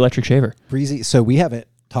 We'll say the electric shaver. Breezy. So we haven't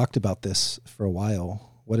talked about this for a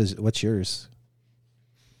while. What's yours?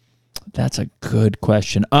 That's a good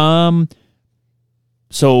question.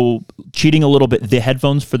 So cheating a little bit, the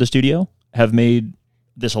headphones for the studio have made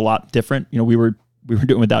this a lot different. We were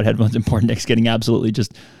doing without headphones, and poor Nick's getting absolutely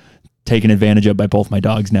just taken advantage of by both my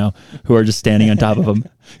dogs now, who are just standing on top of him,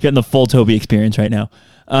 getting the full Toby experience right now.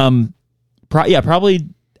 Probably.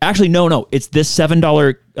 Actually, no. It's this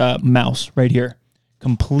 $7 mouse right here.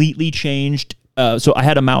 Completely changed. So I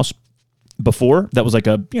had a mouse before that was like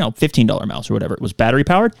a $15 mouse or whatever. It was battery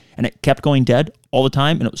powered, and it kept going dead all the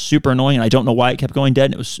time, and it was super annoying. And I don't know why it kept going dead.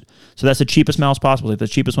 And it was so that's the cheapest mouse possible. Like the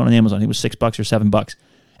cheapest one on Amazon, I think it was $6 or $7,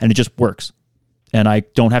 and it just works. And I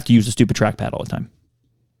don't have to use the stupid trackpad all the time.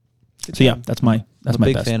 So yeah, that's my I'm a my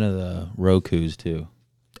big best. fan of the Rokus too.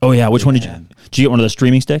 Oh yeah, which one did you? fan. Did you get one of the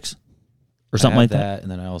streaming sticks or something I like have that?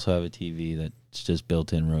 And then I also have a TV that's just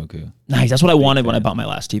built-in Roku. Nice. That's what I wanted when I fan. bought my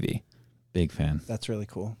last TV. Big fan. That's really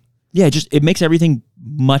cool. Yeah, it makes everything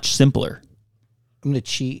much simpler. I'm gonna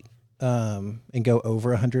cheat and go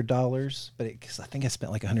over $100, but because I think I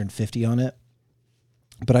spent like $150 on it.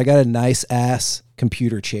 But I got a nice ass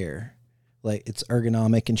computer chair, like it's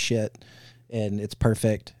ergonomic and shit, and it's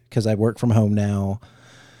perfect because I work from home now.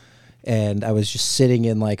 And I was just sitting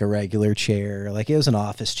in like a regular chair, like it was an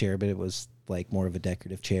office chair, but it was like more of a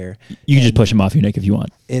decorative chair. You can just push them off you, Nick, if you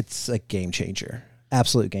want. It's a game changer,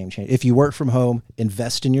 absolute game changer. If you work from home,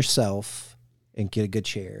 invest in yourself and get a good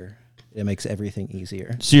chair. It makes everything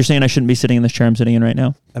easier. So you're saying I shouldn't be sitting in this chair I'm sitting in right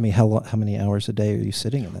now? I mean, how many hours a day are you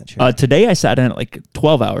sitting in that chair? Today I sat in it like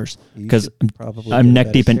 12 hours You because should probably I'm get a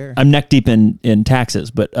neck deep better in chair. I'm neck deep in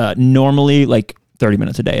taxes, but normally like 30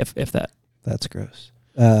 minutes a day if that. That's gross.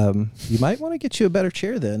 You might want to get you a better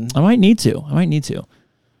chair then. I might need to.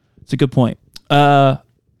 It's a good point.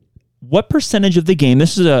 What percentage of the game?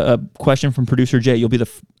 This is a question from producer Jay. You'll be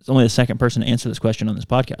only the second person to answer this question on this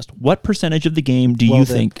podcast. What percentage of the game do you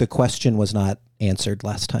think? The question was not answered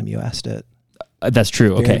last time you asked it? That's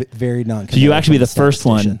true. Okay. Very, very non. So you actually be the first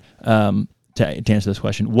one to answer this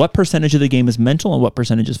question. What percentage of the game is mental and what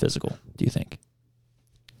percentage is physical, do you think?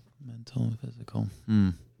 Mental and physical.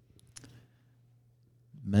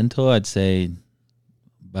 Mental, I'd say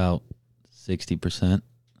about 60%,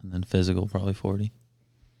 and then physical probably 40.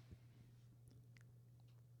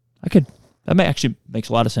 That actually makes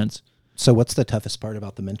a lot of sense. So what's the toughest part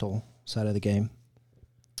about the mental side of the game?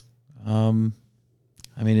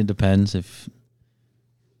 I mean, it depends if,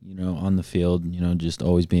 on the field, just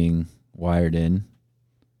always being wired in.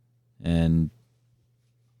 And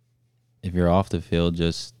if you're off the field,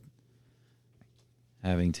 just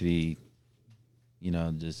having to be,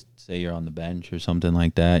 just say you're on the bench or something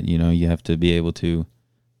like that, you have to be able to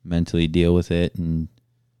mentally deal with it and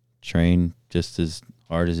train just as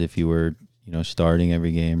hard as if you were, starting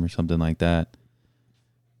every game or something like that.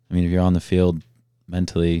 I mean, if you're on the field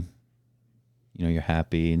mentally, you're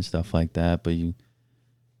happy and stuff like that, but you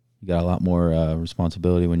got a lot more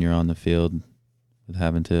responsibility when you're on the field with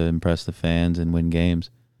having to impress the fans and win games.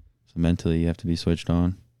 So mentally, you have to be switched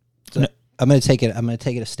on. So I'm going to take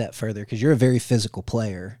it a step further, because you're a very physical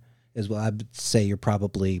player as well. I would say you're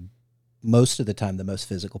probably most of the time the most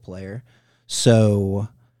physical player. So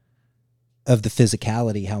of the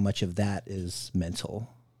physicality, how much of that is mental?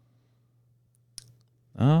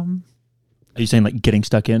 Are you saying like getting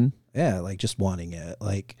stuck in? Yeah, like just wanting it,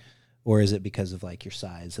 like, or is it because of like your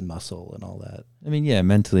size and muscle and all that? I mean, yeah,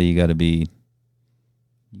 mentally you got to be,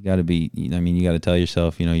 you got to tell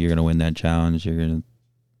yourself, you're going to win that challenge. You're going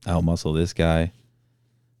to outmuscle this guy.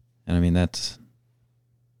 And I mean, that's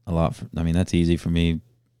that's easy for me,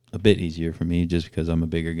 a bit easier for me just because I'm a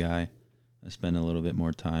bigger guy. I spend a little bit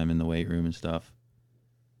more time in the weight room and stuff.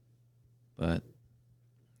 But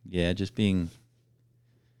yeah, just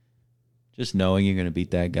knowing you're going to beat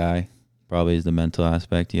that guy probably is the mental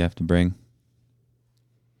aspect you have to bring.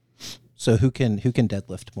 So who can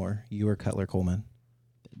deadlift more, you or Cutler Coleman?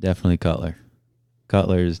 Definitely Cutler.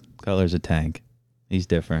 Cutler's a tank. He's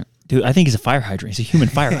different. Dude, I think he's a fire hydrant. He's a human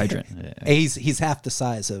fire hydrant. Yeah. He's half the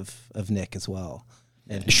size of Nick as well.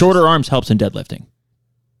 And Shorter arms helps in deadlifting.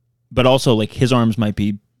 But also, like, his arms might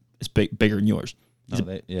be bigger than yours. He's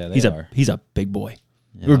a big boy.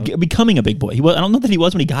 Yeah, We're becoming a big boy. I don't know that he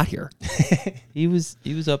was when he got here. He was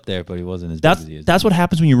up there, but he wasn't as big as he is. That's what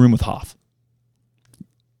happens when you room with Hoff.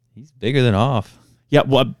 He's bigger than Hoff. Yeah,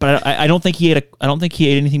 well, but I don't think he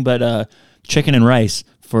ate anything but chicken and rice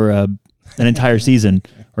for an entire season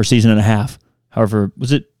or season and a half. However,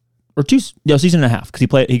 was it or two? No, season and a half,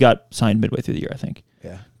 because he got signed midway through the year, I think.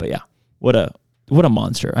 Yeah. But yeah, what a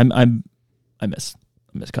monster. I miss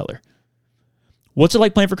Cutler. What's it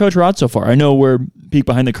like playing for Coach Rod so far? I know we're peek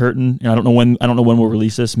behind the curtain, and I don't know when we'll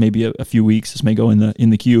release this. Maybe a few weeks. This may go in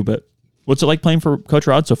the queue. But what's it like playing for Coach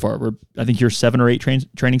Rod so far? I think you're 7 or 8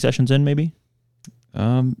 training sessions in, maybe.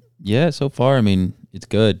 Yeah, so far, I mean, it's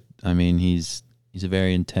good. I mean, he's a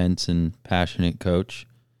very intense and passionate coach.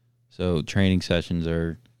 So training sessions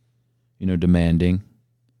are, demanding,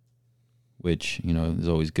 which, is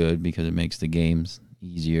always good because it makes the games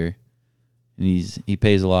easier. And he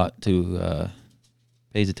pays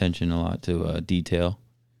attention a lot to detail,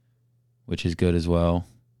 which is good as well.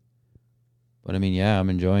 But I mean, yeah, I'm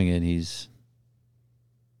enjoying it. He's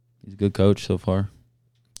a good coach so far.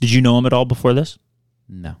 Did you know him at all before this?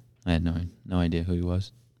 No, I had no idea who he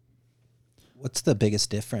was. What's the biggest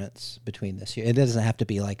difference between this year? It doesn't have to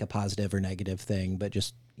be like a positive or negative thing, but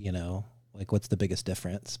just, like what's the biggest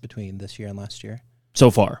difference between this year and last year?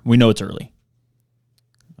 So far, we know it's early.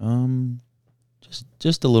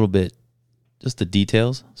 Just a little bit, just the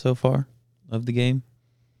details so far of the game.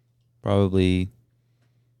 Probably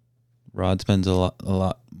Rod spends a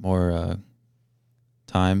lot more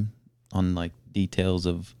time on like details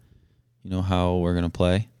of, how we're going to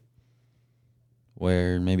play.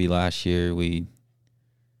 Where maybe last year we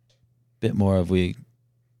were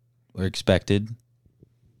expected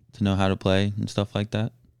to know how to play and stuff like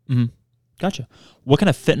that. Mm-hmm. Gotcha. What kind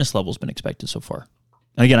of fitness level has been expected so far?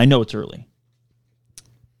 And again, I know it's early.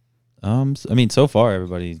 I mean, so far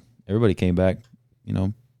everybody came back,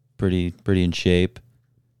 pretty in shape.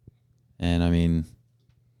 And I mean,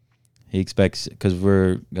 he expects, because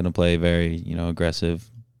we're going to play very, aggressive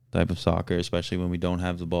type of soccer, especially when we don't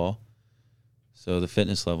have the ball. So the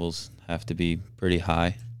fitness levels have to be pretty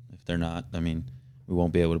high. If they're not, I mean, we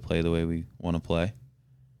won't be able to play the way we want to play.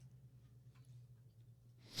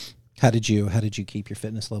 How did you keep your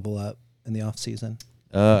fitness level up in the off season?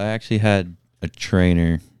 I actually had a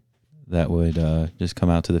trainer that would just come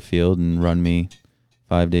out to the field and run me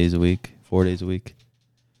 4 days a week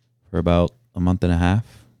for about a month and a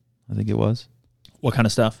half, I think it was. What kind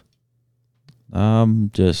of stuff?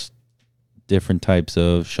 Just different types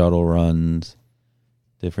of shuttle runs,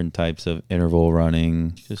 different types of interval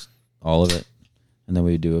running, just all of it. And then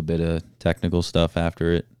we do a bit of technical stuff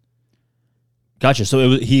after it. Gotcha.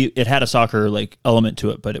 So it had a soccer like element to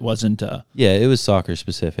it, but it wasn't. Yeah, it was soccer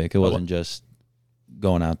specific. It wasn't just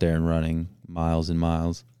going out there and running miles and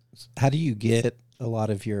miles. How do you get a lot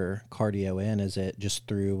of your cardio in? Is it just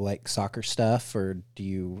through like soccer stuff, or do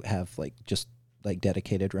you have like just like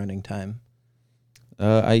dedicated running time?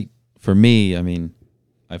 For me, I mean,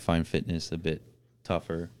 I find fitness a bit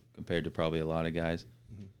tougher compared to probably a lot of guys.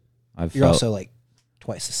 You're also like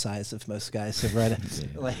twice the size of most guys have run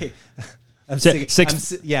it. Like I'm Six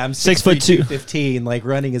 6'2", 15. Like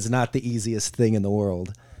running is not the easiest thing in the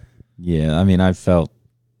world. Yeah, I mean, I've felt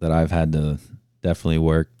that I've had to definitely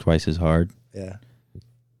work twice as hard. Yeah.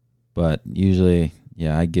 But usually,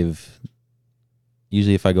 usually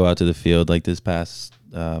if I go out to the field, like this past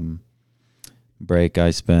break, I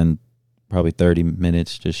spent probably 30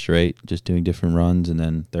 minutes just straight, just doing different runs, and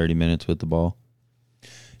then 30 minutes with the ball.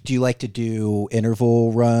 Do you like to do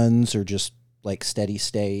interval runs or just like steady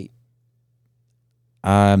state?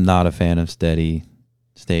 I'm not a fan of steady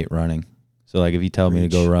state running. So like if you tell me to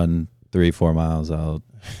go run 3-4 miles, I'll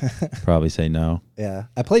probably say no. Yeah.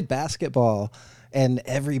 I played basketball and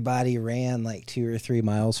everybody ran like 2 or 3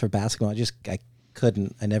 miles for basketball. I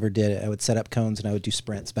couldn't. I never did it. I would set up cones and I would do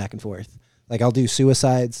sprints back and forth. Like I'll do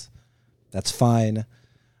suicides. That's fine.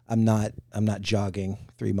 I'm not jogging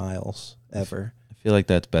 3 miles ever. I feel like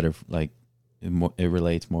that's better. Like it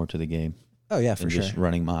relates more to the game. Oh yeah, than for sure. just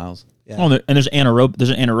running miles. Yeah. Oh, and there's an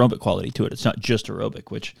anaerobic quality to it. It's not just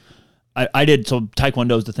aerobic, which I did. So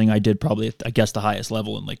Taekwondo is the thing I did probably at, I guess, the highest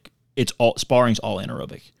level, and like sparring's all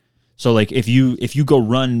anaerobic. So like if you go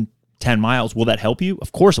run 10 miles, will that help you?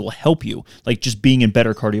 Of course it will help you. Like just being in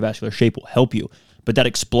better cardiovascular shape will help you. But that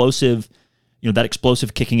explosive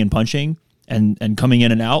kicking and punching and coming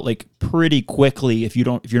in and out like pretty quickly, if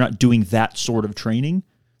you're not doing that sort of training,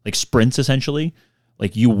 like sprints essentially,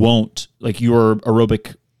 like you won't, like your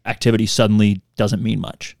aerobic activity suddenly doesn't mean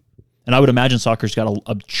much. And I would imagine soccer's got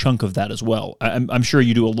a chunk of that as well. I'm sure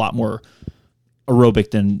you do a lot more aerobic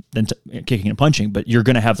than kicking and punching, but you're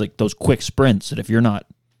going to have like those quick sprints that if you're not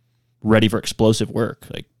ready for explosive work,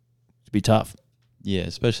 like it'd be tough. Yeah,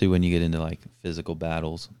 especially when you get into like physical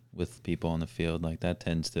battles with people on the field, like that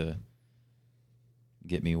tends to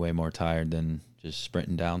get me way more tired than just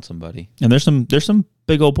sprinting down somebody. And there's some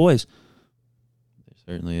big old boys.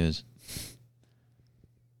 There certainly is.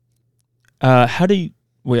 How do you?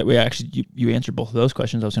 We actually you answered both of those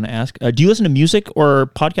questions I was going to ask. Do you listen to music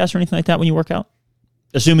or podcasts or anything like that when you work out?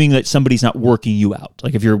 Assuming that somebody's not working you out,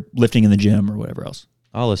 like if you're lifting in the gym or whatever else.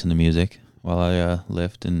 I'll listen to music while I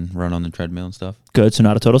lift and run on the treadmill and stuff. Good, so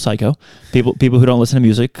not a total psycho. People who don't listen to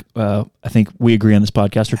music, I think we agree on this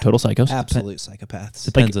podcast, are total psychos. Absolute psychopaths.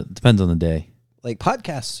 Depends on the day. Like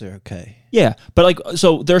podcasts are okay. Yeah, but like,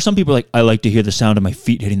 so there are some people like, I like to hear the sound of my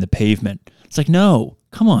feet hitting the pavement. It's like, no,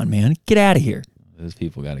 come on, man, get out of here. Those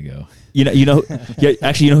people got to go. Yeah,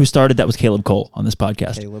 actually, you know who started that was Caleb Cole on this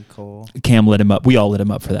podcast. Caleb Cole. Cam lit him up. We all lit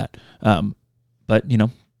him up for that. But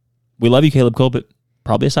we love you, Caleb Cole, but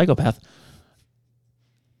probably a psychopath.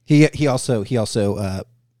 He also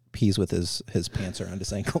pees with his pants around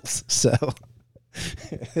his ankles. So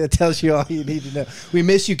it tells you all you need to know. We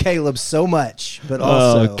miss you, Caleb, so much, but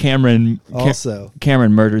also Cameron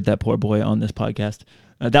murdered that poor boy on this podcast.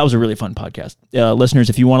 That was a really fun podcast.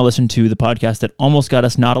 Listeners, if you want to listen to the podcast that almost got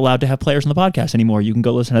us not allowed to have players on the podcast anymore, you can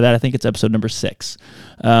go listen to that. I think it's episode number 6.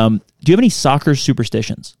 Do you have any soccer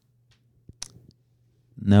superstitions?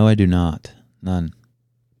 No, I do not. None.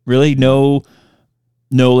 Really? No,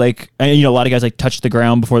 like, a lot of guys like touch the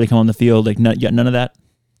ground before they come on the field. Like, none of that?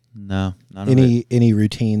 No, none of it. Any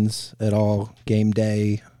routines at all? Game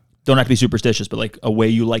day? Don't have to be superstitious, but like a way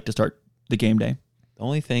you like to start the game day? The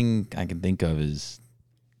only thing I can think of is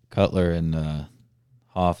Cutler and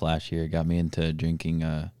Hoff last year got me into drinking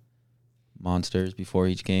Monsters before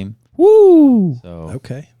each game. Woo! So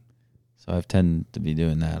okay. So I've tended to be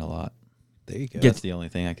doing that a lot. There you go. That's the only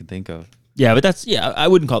thing I can think of. Yeah, but I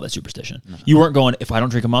wouldn't call that superstition. No. You weren't going, if I don't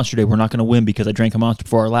drink a Monster today, we're not going to win because I drank a Monster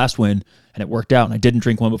before our last win and it worked out, and I didn't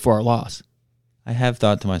drink one before our loss. I have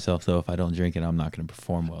thought to myself, though, if I don't drink it, I'm not going to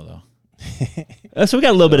perform well, though. So we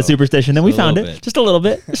got a little bit of superstition, then we found it. Bit. Just a little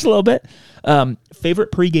bit.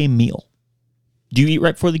 Favorite pregame meal? Do you eat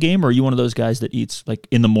right before the game, or are you one of those guys that eats like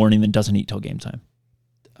in the morning and doesn't eat till game time?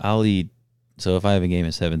 I'll eat. So if I have a game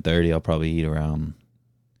at 7:30, I'll probably eat around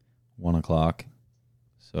 1 o'clock.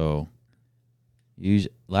 So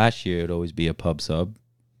last year it'd always be a pub sub.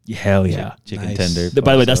 Hell yeah. Chicken Nice. tender.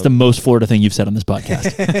 By the way, that's the most Florida thing you've said on this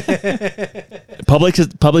podcast.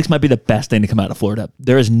 Publix might be the best thing to come out of Florida.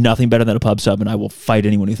 There is nothing better than a pub sub, and I will fight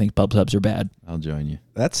anyone who thinks pub subs are bad. I'll join you.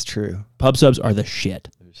 That's true. Pub subs are the shit.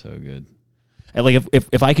 They're so good. And like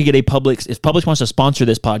if I could get if Publix wants to sponsor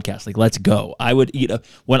this podcast, like let's go. I would eat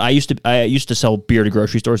when I used to sell beer to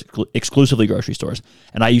grocery stores, exclusively grocery stores,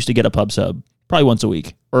 and I used to get a pub sub probably once a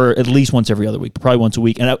week, or at least once every other week, but probably once a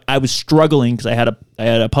week. And I was struggling because I had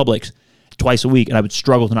a Publix twice a week, and I would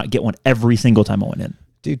struggle to not get one every single time I went in.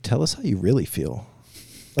 Dude, tell us how you really feel.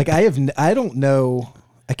 Like I don't know.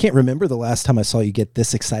 I can't remember the last time I saw you get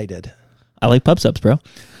this excited. I like pub subs, bro.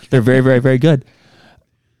 They're very, very, very good.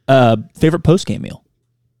 Favorite post-game meal?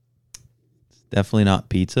 Definitely not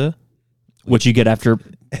pizza. What you get after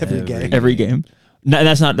Every game. every game. No,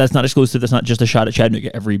 that's not exclusive. That's not just a shot at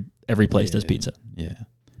Chattanooga. Every place does pizza. Yeah.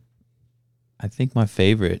 I think my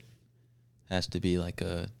favorite has to be like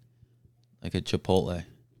a Chipotle.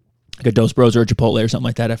 Like a Dos Bros or a Chipotle or something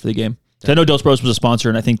like that after the game. So I know Dos Bros was a sponsor,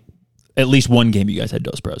 and I think at least one game you guys had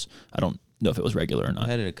Dos Bros. I don't know if it was regular or I not.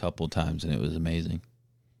 had it a couple times and it was amazing.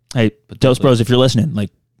 Hey, Dos Bros, if you're listening,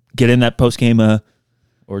 like get in that post game Or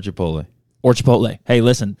Chipotle. or Chipotle. Hey,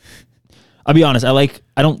 listen, I'll be honest. I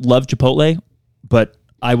don't love Chipotle, but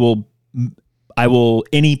I will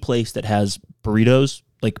any place that has burritos.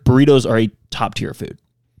 Like burritos are a top tier food.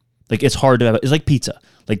 Like it's hard to have. It's like pizza.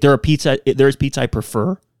 Like there is pizza I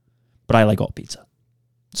prefer, but I like all pizza.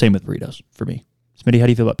 Same with burritos for me. Smitty, how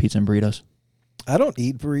do you feel about pizza and burritos? I don't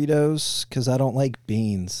eat burritos because I don't like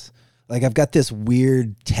beans. Like I've got this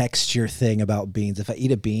weird texture thing about beans. If I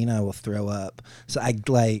eat a bean, I will throw up. So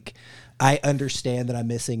I understand that I'm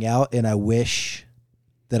missing out, and I wish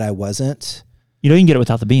that I wasn't. You know you can get it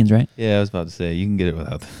without the beans, right? Yeah, I was about to say you can get it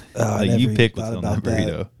without. I Like never you even pick thought what's on about the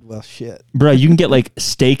burrito. that. Well, shit. Bro, you can get like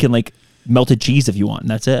steak and like melted cheese if you want, and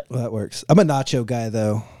that's it. Well, that works. I'm a nacho guy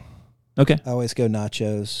though. Okay. I always go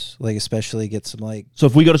nachos. Like especially get some like So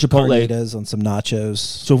if we go to Chipotle, carnitas on some nachos.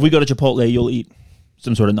 so if we go to Chipotle, you'll eat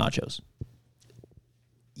some sort of nachos.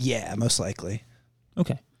 Yeah, most likely.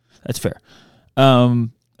 Okay, that's fair.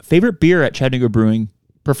 Favorite beer at Chattanooga Brewing,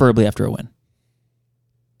 preferably after a win.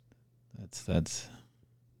 That's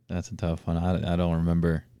a tough one. I don't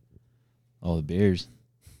remember all the beers.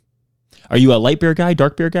 Are you a light beer guy,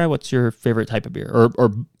 dark beer guy? What's your favorite type of beer? Or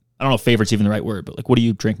I don't know if favorite's even the right word, but like what do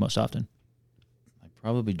you drink most often? I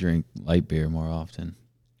probably drink light beer more often,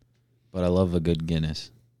 but I love a good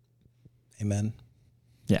Guinness. Amen.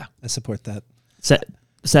 Yeah. I support that.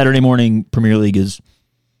 Saturday morning Premier League is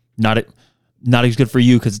not as good for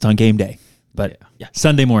you because it's on game day. But yeah,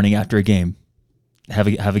 Sunday morning after a game, have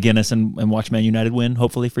a Guinness and watch Man United win,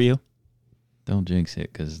 hopefully for you. Don't jinx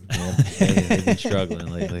it because they've been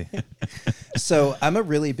struggling lately. So I'm a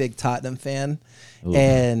really big Tottenham fan, Ooh.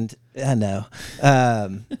 and I know,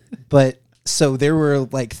 but so there were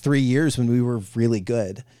like 3 years when we were really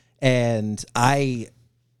good, and I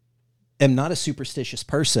am not a superstitious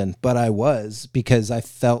person, but I was because I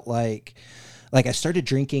felt like I started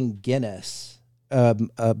drinking Guinness.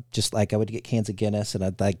 Just like I would get cans of Guinness, and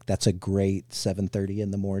I'd like that's a great 7:30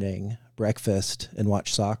 in the morning breakfast and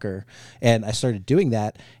watch soccer. And I started doing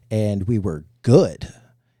that, and we were good.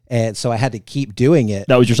 And so I had to keep doing it.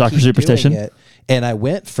 That was your soccer superstition? And I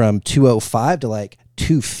went from 205 to like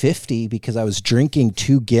 250 because I was drinking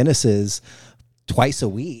 2 Guinnesses twice a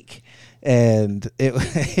week. And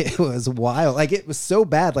it was wild. Like it was so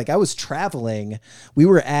bad. Like I was traveling.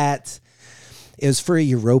 It was for a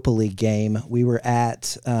Europa League game. We were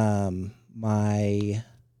at my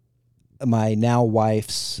now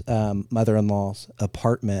wife's mother-in-law's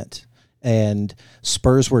apartment, and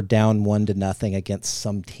Spurs were down 1-0 against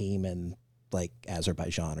some team in like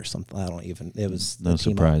Azerbaijan or something. I don't even. It was No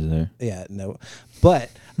surprise there. Yeah, no. But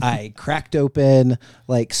I cracked open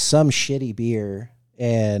like some shitty beer,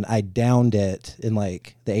 and I downed it in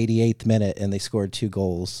like the 88th minute, and they scored 2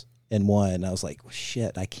 goals and won. I was like, well,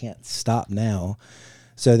 shit, I can't stop now.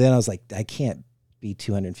 So then I was like, I can't be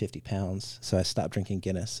 250 pounds. So I stopped drinking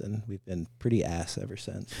Guinness, and we've been pretty ass ever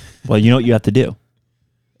since. Well, you know what you have to do.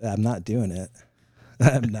 I'm not doing it.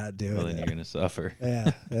 I'm not doing Well, then it. you're gonna suffer.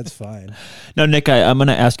 Yeah, that's fine. No, Nick, I'm going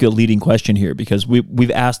to ask you a leading question here because we've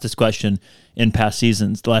asked this question in past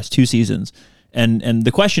seasons, the last 2 seasons, and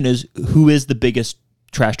the question is, who is the biggest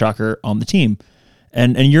trash talker on the team?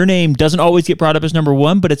 And your name doesn't always get brought up as number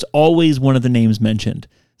 1, but it's always one of the names mentioned.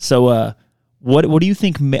 So, what do you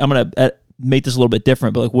think? I'm going to make this a little bit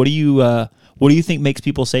different, but like, what do you think makes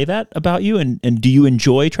people say that about you? And do you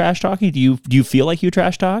enjoy trash talking? Do you feel like you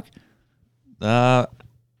trash talk? I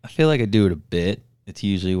feel like I do it a bit. It's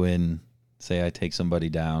usually when, say, I take somebody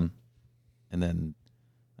down, and then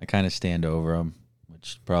I kind of stand over them,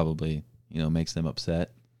 which probably makes them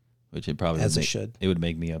upset. Which it probably should. It would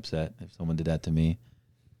make me upset if someone did that to me.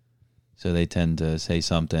 So they tend to say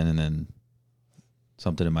something, and then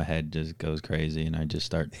something in my head just goes crazy, and I just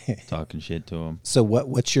start talking shit to them. So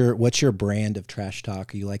what's your brand of trash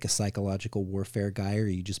talk? Are you like a psychological warfare guy, or are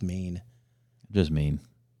you just mean? Just mean.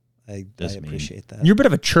 I Just mean. appreciate that. You're a bit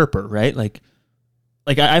of a chirper, right? Like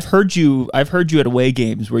I've heard you at away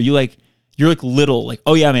games where you're like little, like,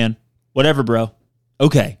 oh yeah, man, whatever, bro.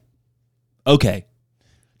 Okay.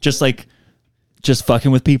 Just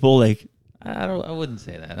fucking with people, like. I wouldn't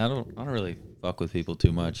say that. I don't really fuck with people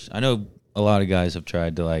too much. I know a lot of guys have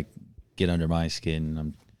tried to like get under my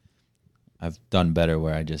skin. I've done better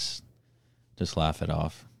where I just laugh it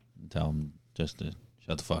off and tell them just to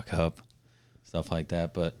shut the fuck up, stuff like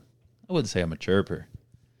that. But I wouldn't say I'm a chirper.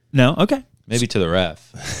 No, okay. Maybe to the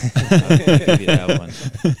ref. Maybe that one.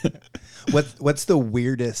 What's the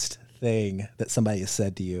weirdest thing that somebody has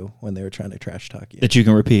said to you when they were trying to trash talk you? That you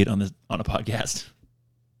can repeat on a podcast.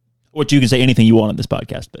 Or you can say anything you want on this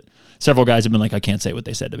podcast, but several guys have been like, I can't say what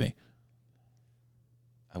they said to me.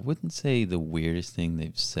 I wouldn't say the weirdest thing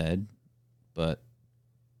they've said, but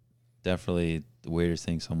definitely the weirdest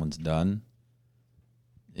thing someone's done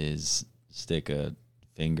is stick a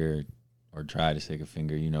finger or try to stick a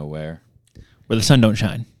finger, you know where the sun don't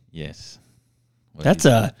shine. Yes. That's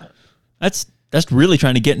really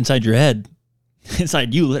trying to get inside your head.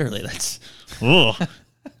 Inside you, literally. That's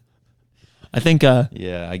I think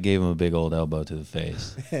yeah, I gave him a big old elbow to the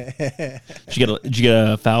face. Did you get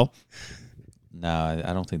a foul? No,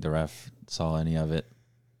 I don't think the ref saw any of it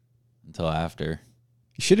until after.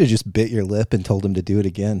 You should have just bit your lip and told him to do it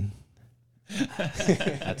again.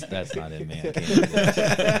 That's not it, man.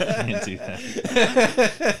 I can't do that.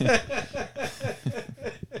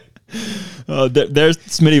 There's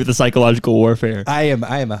Smitty with the psychological warfare. I am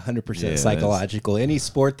 100% Yeah, psychological. Any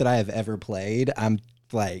sport that I have ever played, I'm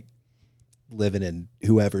like living in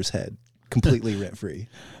whoever's head, completely rent free.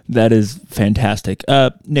 That is fantastic.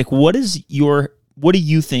 Nick, what do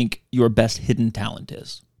you think your best hidden talent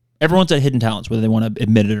is? Everyone's got hidden talents, whether they want to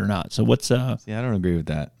admit it or not. So what's Yeah, I don't agree with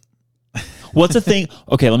that. what's a thing?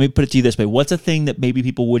 Okay, let me put it to you this way. What's a thing that maybe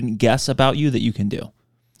people wouldn't guess about you that you can do?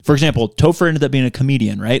 For example, Topher ended up being a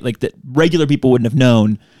comedian, right? Like that regular people wouldn't have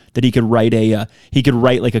known that he could write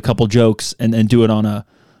like a couple jokes and do it on a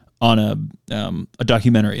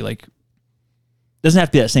documentary. Like, doesn't have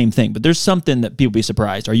to be that same thing, but there's something that people be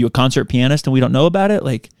surprised. Are you a concert pianist and we don't know about it?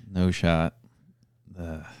 Like, No shot.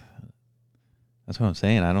 That's what I'm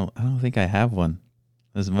saying. I don't think I have one.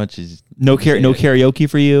 As much as no karaoke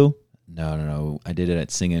for you? No. I did it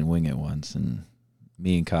at Sing It and Wing It once, and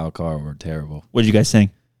me and Kyle Carr were terrible. What did you guys sing?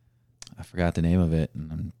 I forgot the name of it,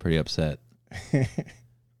 and I'm pretty upset.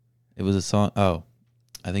 It was a song. Oh,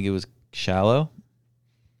 I think it was Shallow.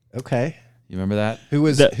 Okay. You remember that? Who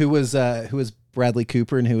was Bradley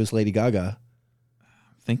Cooper and who was Lady Gaga?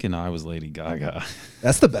 I'm thinking I was Lady Gaga.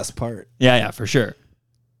 That's the best part. Yeah, for sure.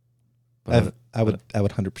 But I would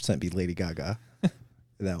 100% be Lady Gaga.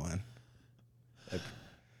 That one.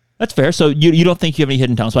 That's fair. So you don't think you have any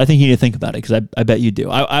hidden talents, but I think you need to think about it because I bet you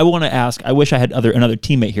do. I want to ask. I wish I had another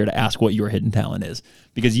teammate here to ask what your hidden talent is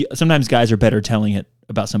because sometimes guys are better telling it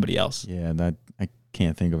about somebody else. yeah, that I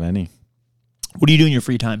can't think of any. What do you do in your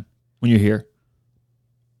free time when you're here?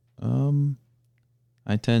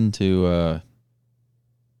 I tend to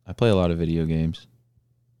I play a lot of video games,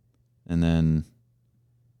 and then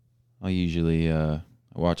I'll usually I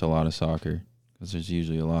watch a lot of soccer because there's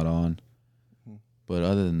usually a lot on. But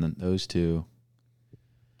other than those two,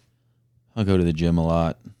 I'll go to the gym a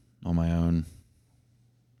lot on my own.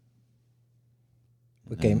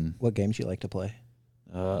 What games you like to play?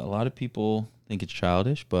 A lot of people think it's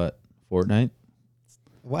childish, but Fortnite.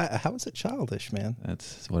 Why? How is it childish, man?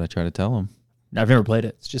 That's what I try to tell them. I've never played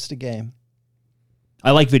it. It's just a game.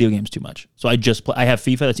 I like video games too much, so I just play. I have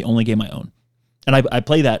FIFA. That's the only game I own, and I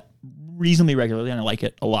play that reasonably regularly, and I like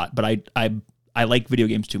it a lot. But I like video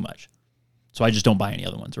games too much. So I just don't buy any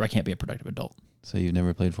other ones, or I can't be a productive adult. So you've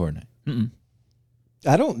never played Fortnite? Mm-mm.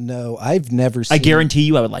 I don't know. I've never seen... I guarantee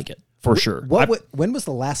you I would like it, for sure. When was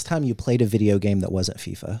the last time you played a video game that wasn't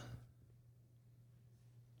FIFA?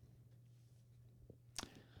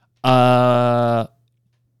 A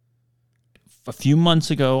few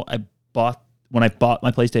months ago, when I bought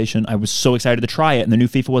my PlayStation, I was so excited to try it, and the new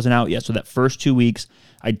FIFA wasn't out yet. So that first 2 weeks,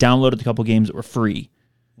 I downloaded a couple games that were free.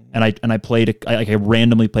 And I played. I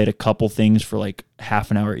randomly played a couple things for like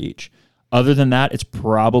half an hour each. Other than that, it's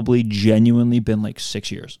probably genuinely been like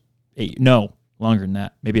 6 years, 8. No, longer than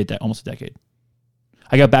that. Maybe almost a decade.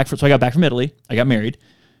 I got back from Italy. I got married,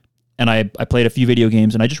 and I played a few video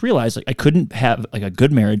games, and I just realized like I couldn't have like a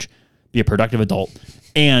good marriage, be a productive adult,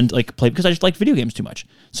 and like play because I just liked video games too much.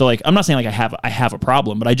 So like I'm not saying like I have a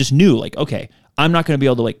problem, but I just knew like okay, I'm not going to be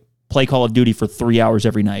able to like play Call of Duty for 3 hours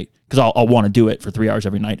every night because I'll want to do it for 3 hours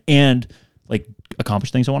every night and like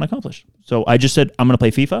accomplish things I want to accomplish. So I just said I'm going to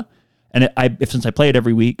play FIFA, and since I play it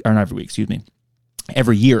every week, or not every week, excuse me,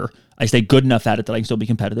 every year, I stay good enough at it that I can still be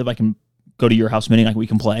competitive. I can go to your house meeting, we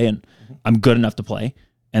can play, and I'm good enough to play,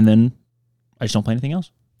 and then I just don't play anything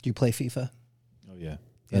else. Do you play FIFA? Oh yeah,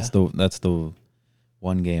 that's the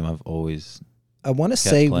one game I've always. I want to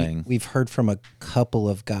say playing. we've heard from a couple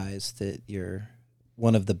of guys that you're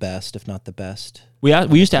one of the best, if not the best. We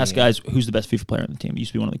used to ask guys who's the best FIFA player on the team. It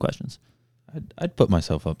used to be one of the questions. I'd put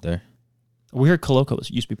myself up there. We heard Koloko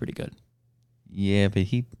used to be pretty good. Yeah, but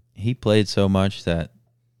he played so much that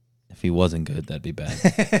if he wasn't good, that'd be bad.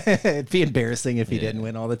 It'd be embarrassing if he didn't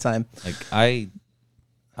win all the time. Like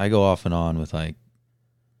I go off and on with like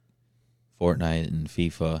Fortnite and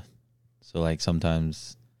FIFA. So like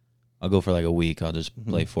sometimes I'll go for like a week, I'll just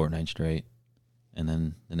play Fortnite straight. And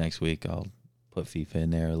then the next week I'll put FIFA in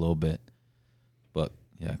there a little bit. But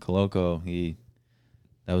yeah, Koloko,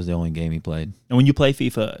 that was the only game he played. And when you play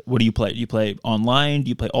FIFA, what do you play? Do you play online? Do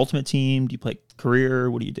you play Ultimate Team? Do you play Career?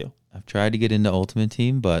 What do you do? I've tried to get into Ultimate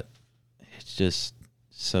Team, but it's just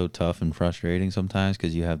so tough and frustrating sometimes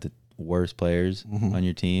because you have the worst players on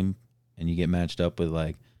your team and you get matched up with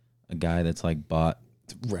like a guy that's like bought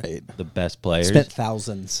the best players. Spent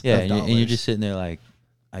thousands of dollars. And you're just sitting there like,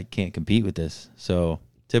 I can't compete with this. So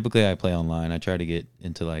typically I play online. I try to get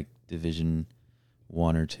into like Division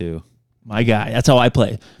 1 or 2. My guy. That's how I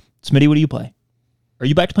play. Smitty, what do you play? Are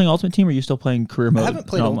you back to playing Ultimate Team or are you still playing Career Mode? I haven't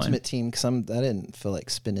played online? Ultimate Team because I didn't feel like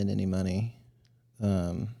spending any money.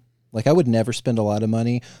 Like I would never spend a lot of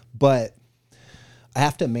money, but I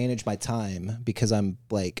have to manage my time because I'm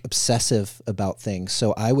like obsessive about things.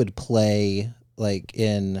 So I would play like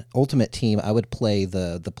in Ultimate Team, I would play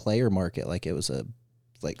the player market like it was a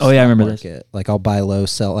like I remember market. this. Like I'll buy low,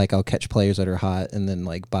 sell, like I'll catch players that are hot and then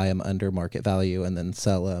like buy them under market value and then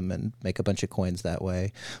sell them and make a bunch of coins that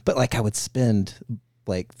way. But like I would spend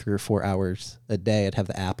like 3 or 4 hours a day. I'd have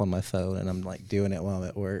the app on my phone and I'm like doing it while I'm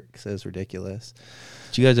at work. So it's ridiculous.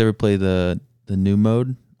 Did you guys ever play the new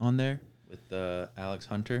mode on there with Alex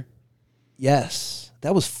Hunter? Yes,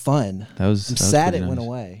 that was fun. I'm sad it went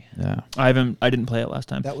away. Yeah, I didn't play it last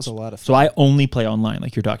time. That was a lot of fun. So I only play online,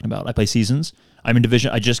 like you're talking about. I play seasons. I'm in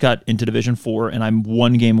Division. I just got into Division 4, and I'm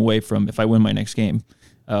one game away from if I win my next game.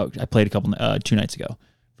 I played a couple 2 nights ago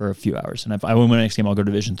for a few hours, and if I win my next game, I'll go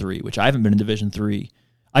to Division 3, which I haven't been in Division 3.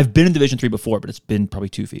 I've been in Division 3 before, but it's been probably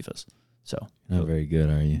 2 FIFAs. So not very good,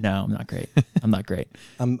 are you? No, I'm not great. I'm not great.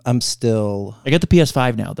 I'm still. I got the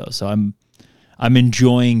PS5 now though, so I'm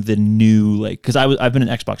enjoying the new because I've been an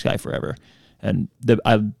Xbox guy forever, and the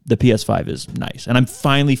PS5 is nice, and I'm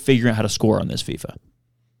finally figuring out how to score on this FIFA.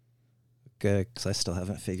 Good, because I still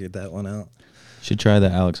haven't figured that one out. Should try the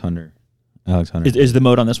Alex Hunter. Is the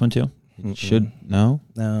mode on this one too? Should no.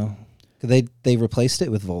 They replaced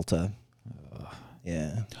it with Volta.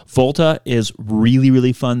 Yeah, Volta is really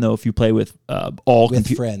really fun though if you play with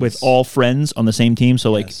all friends on the same team.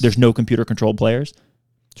 So like there's no computer controlled players.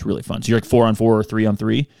 It's really fun. So you're like 4-on-4 or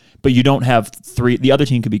 3-on-3, but you don't have 3. The other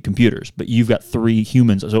team could be computers, but you've got 3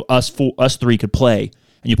 humans. So us 3 could play,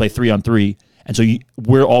 and you play 3-on-3. And so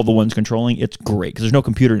we're all the ones controlling. It's great because there's no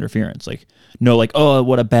computer interference. Like no, like oh,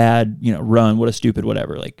 what a bad run, what a stupid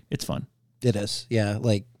whatever. Like it's fun. It is, yeah.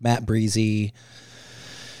 Like Matt Breezy,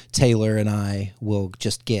 Taylor, and I will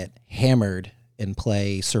just get hammered and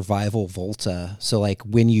play survival Volta. So like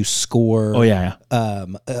when you score,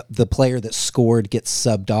 the player that scored gets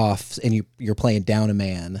subbed off, and you're playing down a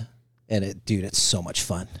man, and it's so much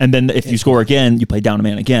fun. And then if you score again, you play down a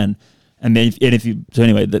man again. And then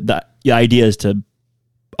the idea is to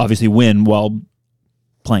obviously win while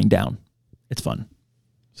playing down. It's fun.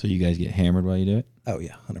 So you guys get hammered while you do it? Oh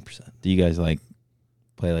yeah, 100%. Do you guys like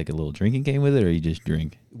play like a little drinking game with it, or you just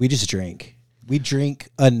drink? We just drink. We drink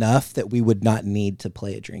enough that we would not need to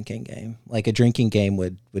play a drinking game. Like a drinking game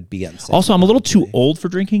would be unsafe. Also, I'm a little too old for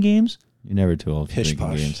drinking games. You're never too old for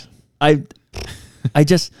drinking games. I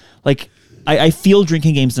just like I feel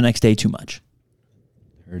drinking games the next day too much.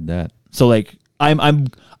 Heard that. So like I'm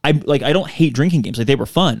like I don't hate drinking games. Like they were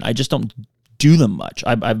fun. I just don't do them much.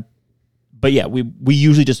 But yeah, we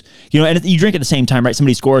usually just and you drink at the same time, right?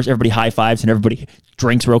 Somebody scores, everybody high fives, and everybody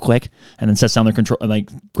drinks real quick, and then sets down their control and like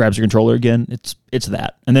grabs your controller again. It's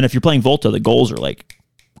that. And then if you're playing Volta, the goals are like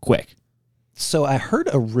quick. So I heard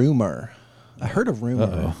a rumor.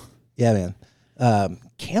 Uh-oh. Yeah, man.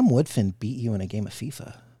 Cam Woodfin beat you in a game of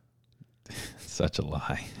FIFA. Such a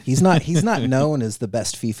lie. He's not known as the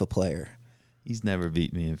best FIFA player. He's never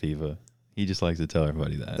beat me in FIFA. He just likes to tell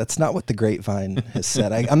everybody that. That's not what the grapevine has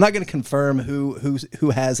said. I'm not going to confirm who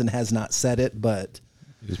has and has not said it, but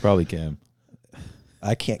It was probably Cam.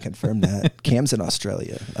 I can't confirm that. Cam's in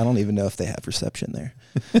Australia. I don't even know if they have reception there.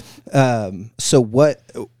 So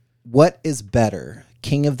what is better,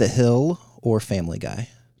 King of the Hill or Family Guy?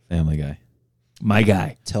 Family Guy. My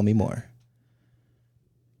guy. Tell me more.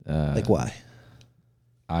 Like why?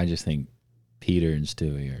 I just think Peter and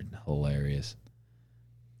Stewie are hilarious.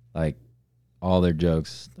 Like, all their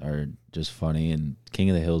jokes are just funny, and King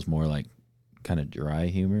of the Hill's more like kind of dry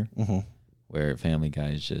humor, where Family Guy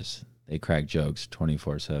is just, they crack jokes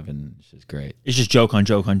 24/7. It's just great. It's just joke on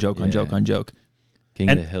joke on joke on joke on joke. King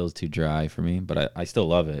of the Hill's too dry for me, but I still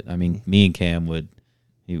love it. I mean, me and Cam we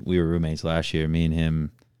were roommates last year. Me and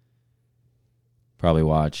him probably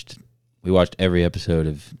watched every episode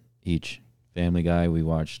of each. Family Guy, we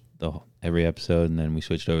watched every episode, and then we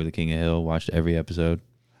switched over to King of Hill, watched every episode.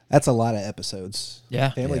 That's a lot of episodes. Yeah.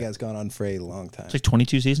 Family Guy's gone on for a long time. It's like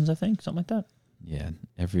 22 seasons, I think, something like that. Yeah,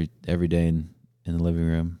 every day in the living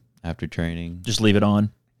room after training. Just leave it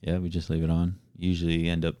on. Yeah, we just leave it on. Usually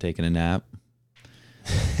end up taking a nap.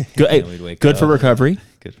 Good, hey, We'd wake good up. for recovery.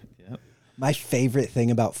 Good. Yep. My favorite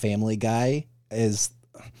thing about Family Guy is,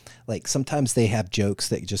 like, sometimes they have jokes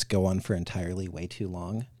that just go on for entirely way too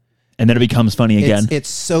long. And then it becomes funny again. It's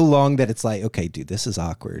so long that it's like, okay, dude, this is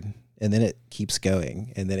awkward. And then it keeps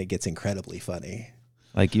going, and then it gets incredibly funny.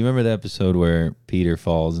 Like, you remember the episode where Peter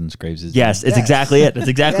falls and scrapes his Yes, knee? it's exactly it. That's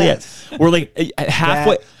exactly Yes. it. We're like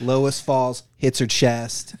halfway. That, Lois falls, hits her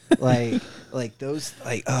chest. Like those,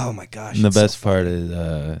 like, oh my gosh. And the it's so best part is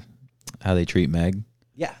how they treat Meg.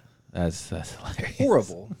 Yeah. That's hilarious.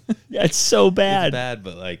 Horrible. Yeah, it's so bad. It's bad,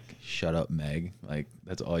 but like, shut up, Meg. Like,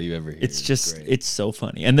 that's all you ever hear. It's just, great. it's so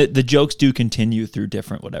funny. And the jokes do continue through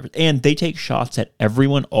different whatever. And they take shots at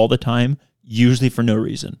everyone all the time, usually for no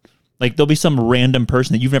reason. Like, there'll be some random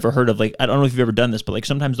person that you've never heard of. Like, I don't know if you've ever done this, but like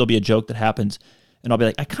sometimes there'll be a joke that happens and I'll be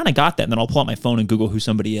like, I kind of got that. And then I'll pull out my phone and Google who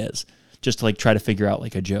somebody is just to like try to figure out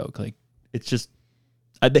like a joke. Like, it's just,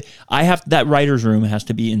 I have, that writer's room has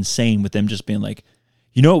to be insane with them just being like,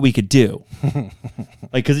 you know what we could do?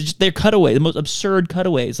 Like, because they're cutaways, the most absurd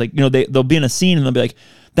cutaways. Like, you know, they'll be in a scene and they'll be like,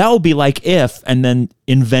 that would be like if, and then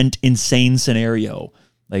invent insane scenario.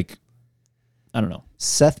 Like, I don't know.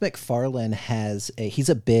 Seth MacFarlane he's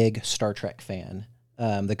a big Star Trek fan,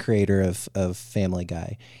 the creator of Family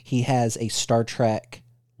Guy. He has a Star Trek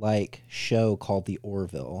like show called The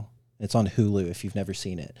Orville. It's on Hulu if you've never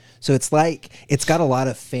seen it. So it's like, it's got a lot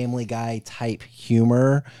of Family Guy type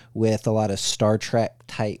humor with a lot of Star Trek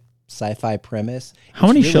type sci-fi premise. How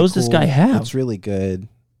many shows does this guy have? It's really good.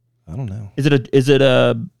 I don't know. Has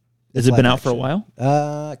it been out for a while?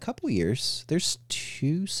 A couple years. There's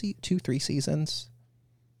 3 seasons.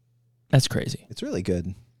 That's crazy. It's really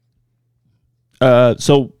good.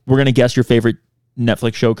 So we're gonna guess your favorite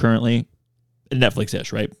Netflix show currently.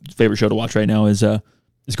 Netflix-ish, right? Favorite show to watch right now is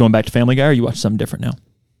going back to Family Guy, or you watch something different now?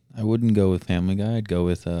 I wouldn't go with Family Guy. I'd go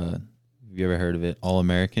with, have you ever heard of it? All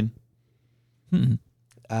American?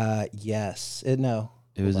 Yes. No.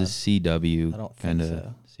 It was a CW I don't think kind of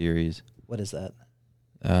so. series. What is that?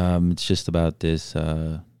 It's just about this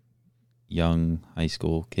young high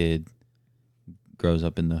school kid grows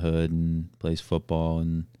up in the hood and plays football,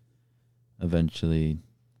 and eventually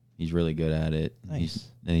he's really good at it. Nice.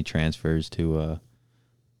 Then he transfers to a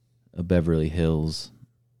Beverly Hills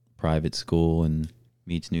private school and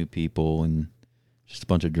meets new people, and just a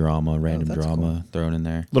bunch of drama, random that's drama thrown in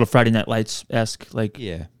there. Little Friday Night Lights-esque, like,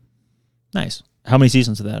 Yeah. nice. How many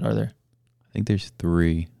seasons of that are there? I think there's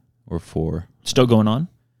 3 or 4. Still going on?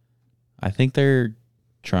 I think they're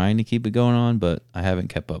trying to keep it going on, but I haven't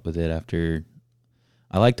kept up with it after.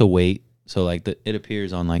 I like to wait. So like it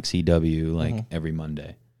appears on like CW like every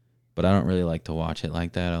Monday, but I don't really like to watch it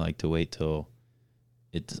like that. I like to wait till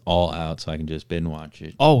it's all out so I can just binge watch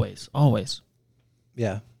it. Always.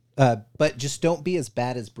 Yeah. But just don't be as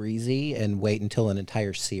bad as Breezy and wait until an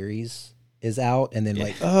entire series is out and then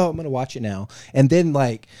like, oh, I'm going to watch it now. And then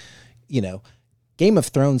like, you know, Game of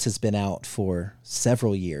Thrones has been out for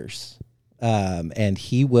several years. And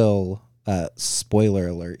he will spoiler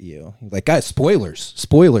alert you. Like, guys,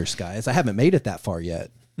 spoilers, guys. I haven't made it that far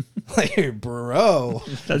yet. Like, bro,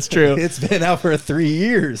 That's true. it's been out for 3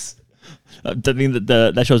 years. I mean,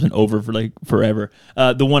 that show's been over for like forever.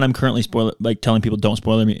 The one I'm currently telling people don't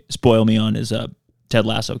spoil me on is Ted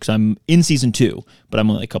Lasso, because I'm in season 2, but I'm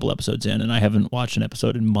only a couple episodes in, and I haven't watched an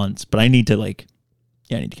episode in months. But I need to I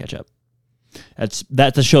need to catch up.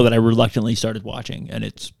 That's a show that I reluctantly started watching, and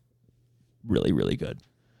it's really, really good.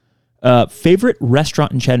 Favorite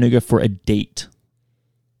restaurant in Chattanooga for a date?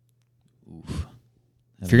 Oof.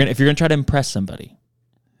 If you're gonna try to impress somebody,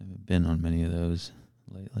 Haven't been on many of those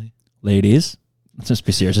lately. ladies. Let's just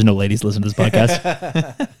be serious. There's no ladies listen to this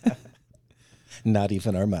podcast. Not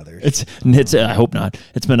even our mothers. It's. I hope not.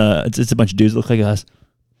 It's a bunch of dudes that look like us.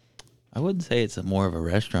 I wouldn't say it's more of a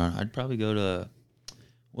restaurant. I'd probably go to,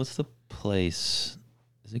 what's the place?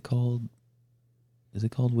 Is it called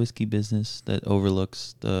Whiskey Business that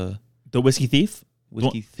overlooks the Whiskey Thief.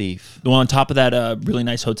 Whiskey Thief? The one on top of that really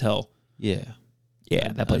nice hotel. Yeah. Yeah,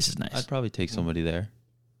 that place is nice. I'd probably take somebody there.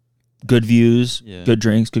 Good views, good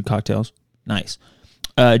drinks, good cocktails. Nice.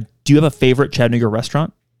 Do you have a favorite Chattanooga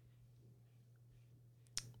restaurant?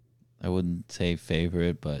 I wouldn't say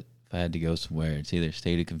favorite, but if I had to go somewhere, it's either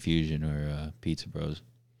State of Confusion or Pizza Bros.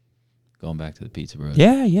 Going back to the Pizza Bros.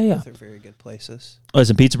 Yeah. Both are very good places.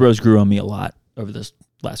 Listen, Pizza Bros grew on me a lot over this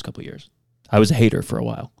last couple of years. I was a hater for a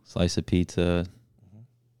while. Slice of pizza,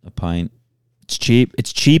 a pint. It's cheap.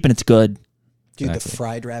 It's cheap and it's good. Dude, Exactly. the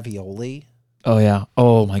fried ravioli. Oh yeah.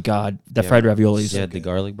 Oh my God. That fried ravioli is Yeah, the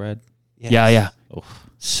garlic bread. Yeah. Oh,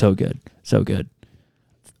 So good. So good.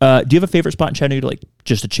 Do you have a favorite spot in Chattanooga to like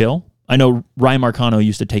just to chill? I know Ryan Marcano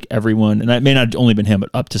used to take everyone, and it may not have only been him, but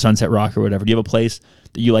up to Sunset Rock or whatever. Do you have a place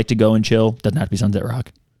that you like to go and chill? Doesn't have to be Sunset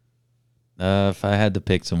Rock. if I had to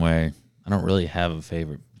pick somewhere, I don't really have a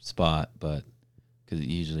favorite spot, but because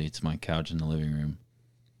usually it's my couch in the living room.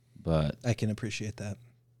 But I can appreciate that.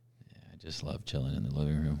 yeah, I just love chilling in the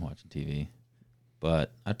living room watching TV.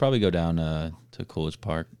 But I'd probably go down to Coolidge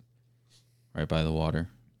Park, right by the water,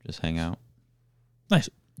 just hang out. Nice.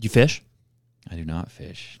 You fish? I do not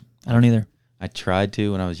fish. I don't either. I tried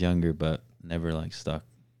to when I was younger, but never like stuck.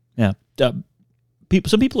 Yeah.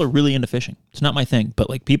 Some people are really into fishing. It's not my thing, but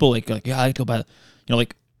like people like yeah, I go by,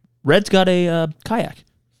 like Red's got a kayak that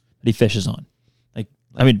he fishes on. Like,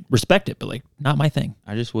 I mean, respect it, but like not my thing.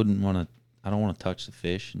 I just wouldn't want to. I don't want to touch the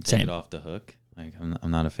fish and take Same. it off the hook. Like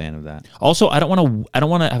I'm not a fan of that. Also, I don't want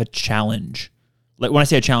to have a challenge. Like when I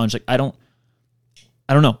say a challenge, like I don't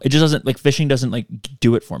know. It just doesn't like fishing doesn't like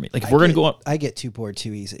do it for me. Like if we're gonna go up, I get too bored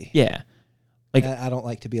too easy. yeah. Like I don't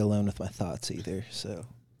like to be alone with my thoughts either. So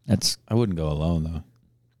that's I wouldn't go alone though.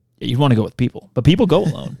 you want to go with people, but people go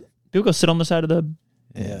alone. People go sit on the side of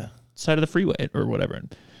the freeway or whatever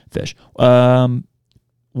and fish.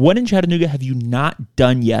 What in Chattanooga have you not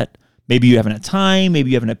done yet? Maybe you haven't had time. Maybe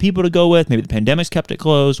you haven't had people to go with. Maybe the pandemic's kept it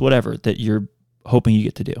closed. Whatever that you're hoping you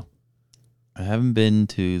get to do. I haven't been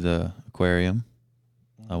to the aquarium.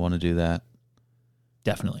 I want to do that.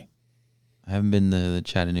 Definitely. I haven't been to the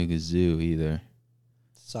Chattanooga Zoo either.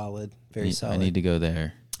 solid, very solid. I need to go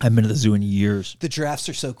there. I haven't been to the zoo in years. The giraffes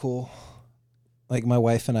are so cool. Like my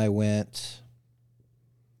wife and I went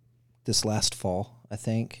this last fall, I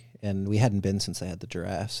think, and we hadn't been since they had the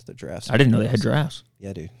giraffes. The giraffes. I didn't know they had giraffes.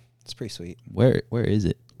 Yeah, dude, it's pretty sweet. Where is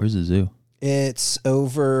it? Where's the zoo? It's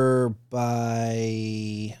over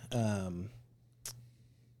by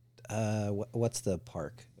what's the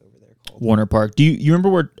park over there called? Warner Park. Do you remember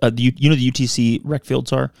where the UTC rec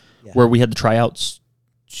fields are? Yeah. Where we had the tryouts.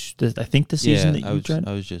 I think the season that I you tried.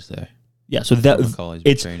 was just there. Yeah, so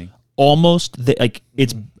It's it's almost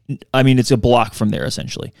it's. I mean, it's a block from there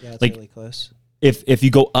essentially. Yeah, it's like really close. if you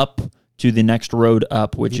go up to the next road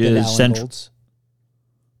up, which You been to is Allen Central. Gold's?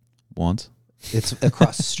 Once. It's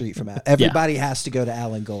across the street from Allen. Everybody has to go to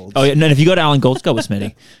Allen Gold's. Oh yeah, and if you go to Allen Gold's, go with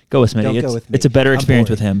Smitty. Go with Smitty. Don't it's, go with me. it's a better I'm experience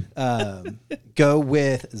bored. with him. Go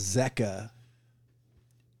with Zecca.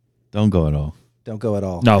 Don't go at all. Don't go at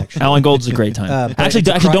all. No, actually. Allen Gold's is a great time. But actually,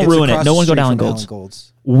 it's don't it's ruin it. across No the one go street to Allen from Gold's.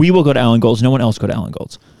 Gold's. We will go to Allen Gold's. No one else go to Allen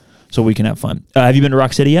Gold's, so we can have fun. Have you been to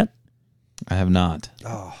Rock City yet? I have not.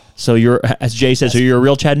 Oh, So you're, as Jay said, so you're a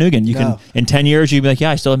real Chattanoogan. You No. can in 10 years you'd be like, yeah,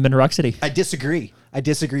 I still haven't been to Rock City. I disagree. I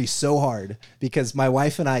disagree so hard because my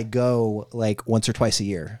wife and I go like once or twice a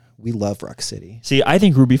year. We love Rock City. See, I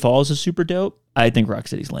think Ruby Falls is super dope. I think Rock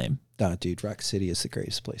City's lame. No, dude, Rock City is the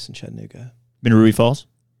greatest place in Chattanooga. Been to Ruby Falls?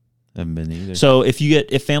 Haven't been either. So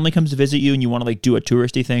if family comes to visit you and you want to like do a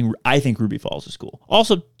touristy thing, I think Ruby Falls is cool.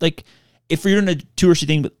 Also, like if you're doing a touristy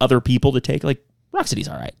thing with other people to take, like Rock City's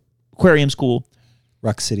all right. Aquarium's cool.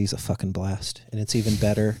 Rock City's a fucking blast, and it's even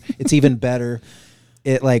better. It's even better.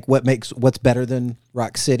 It like what's better than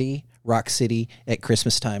Rock City? Rock City at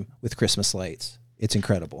Christmas time with Christmas lights. It's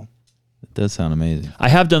incredible. It does sound amazing. I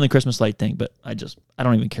have done the Christmas light thing, but I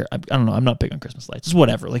don't even care. I don't know. I'm not big on Christmas lights. It's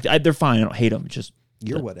whatever. Like they're fine. I don't hate them. It just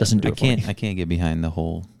You're whatever. doesn't do I it for me. can't get behind the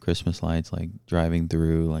whole Christmas lights, like driving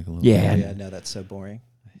through like a little. Yeah. Oh, yeah, no, that's so boring.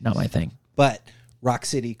 Not my thing. But Rock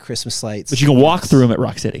City Christmas lights. But you can walk through them at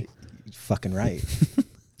Rock City. Fucking right.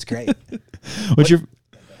 It's great. What's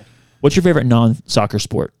your favorite non-soccer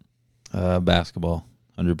sport? Basketball,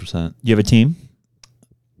 100%. You have a team?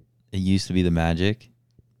 It used to be the Magic,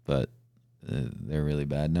 but they're really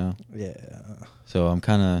bad now. Yeah. So I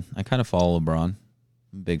kind of follow LeBron.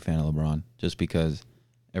 I'm a big fan of LeBron just because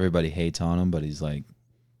everybody hates on him, but he's like,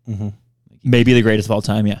 maybe the greatest of all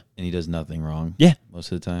time. Yeah, and he does nothing wrong. Yeah,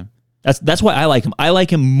 most of the time. That's why I like him. I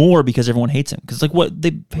like him more because everyone hates him. Because like what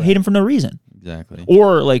they hate him for no reason. Exactly.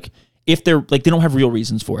 Or like if they're like they don't have real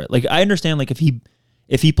reasons for it. Like I understand like if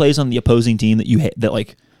he plays on the opposing team that you hate, that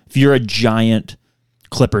like if you're a giant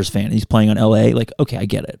Clippers fan and he's playing on LA, like okay, I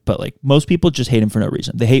get it. But like most people just hate him for no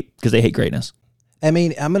reason. They hate because they hate greatness. I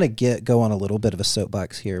mean, I'm gonna go on a little bit of a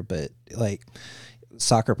soapbox here, but like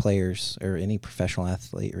soccer players or any professional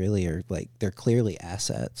athlete really are like they're clearly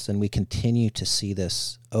assets, and we continue to see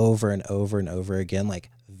this over and over and over again, like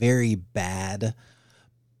very bad,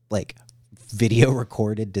 like video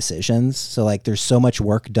recorded decisions. So like there's so much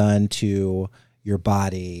work done to your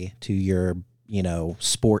body, to your,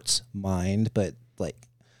 sports mind, but like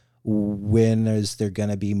when is there going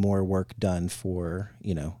to be more work done for,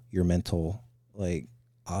 your mental, like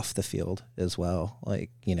off the field as well? Like,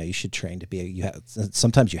 you should train to be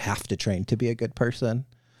sometimes you have to train to be a good person.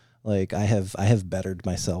 Like I have bettered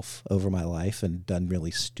myself over my life and done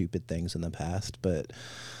really stupid things in the past, but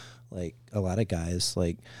like a lot of guys,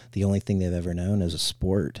 like the only thing they've ever known is a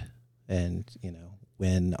sport, and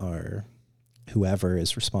when are whoever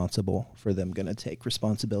is responsible for them going to take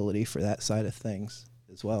responsibility for that side of things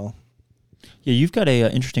as well. Yeah, you've got a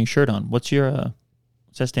interesting shirt on. What's that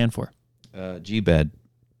stand for? G-Bed.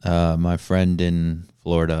 My friend in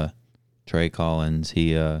Florida, Trey Collins,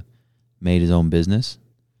 he made his own business,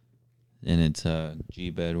 and it's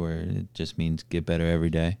G-Bed, where it just means get better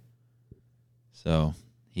every day. So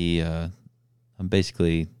I'm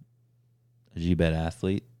basically a G-Bed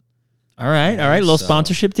athlete. All right. A little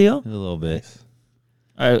sponsorship deal. A little bit.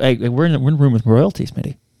 We're in a room with royalties,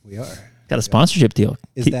 Smitty. We are. Got a sponsorship deal.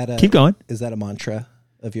 Keep going. Is that a mantra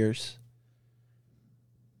of yours?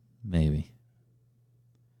 Maybe.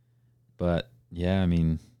 But yeah, I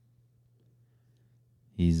mean,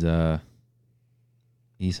 he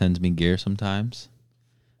sends me gear sometimes.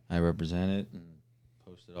 I represent it and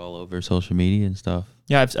post it all over social media and stuff.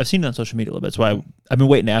 Yeah, I've seen it on social media a little bit. That's why I've been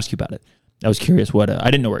waiting to ask you about it. I was curious what I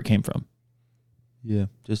didn't know where it came from. Yeah,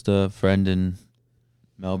 just a friend in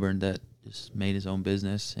Melbourne that just made his own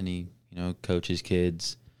business, and he coaches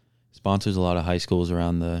kids, sponsors a lot of high schools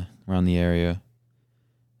around the area,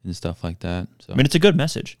 and stuff like that. So I mean, it's a good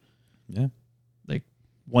message. Yeah, like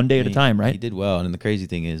one day at a time, right? He did well, and the crazy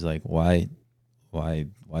thing is, like, why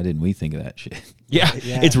didn't we think of that shit? Yeah,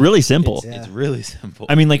 it's really simple. It's really simple.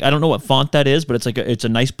 I mean, like, I don't know what font that is, but it's like it's a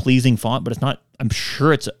nice, pleasing font, but it's not. I'm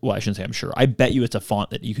sure it's. Well, I shouldn't say I'm sure. I bet you it's a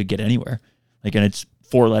font that you could get anywhere. Like, and it's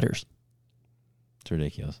 4 letters. It's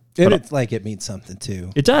ridiculous. And it's like it means something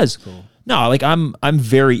too. It does. Cool. No, like I'm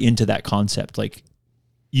very into that concept. Like,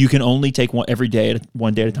 you can only take one day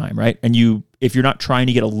at a time, right? And if you're not trying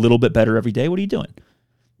to get a little bit better every day, what are you doing?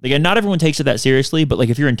 Like, and not everyone takes it that seriously, but like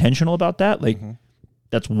if you're intentional about that, like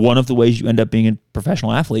that's one of the ways you end up being a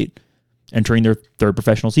professional athlete entering their 3rd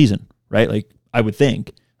professional season, right? Like, I would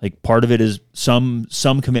think like part of it is some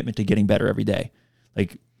commitment to getting better every day.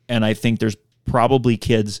 Like, and I think there's probably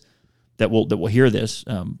kids that will hear this.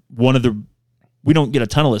 We don't get a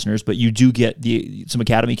ton of listeners, but you do get some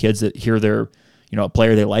academy kids that hear their, a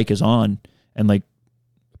player they like is on, and like,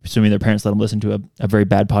 assuming their parents let them listen to a very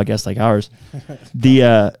bad podcast like ours.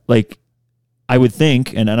 Like, I would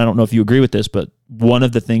think, and I don't know if you agree with this, but one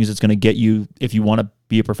of the things that's going to get you, if you want to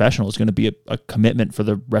be a professional, is going to be a commitment for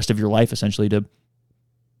the rest of your life, essentially, to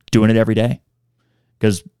doing it every day.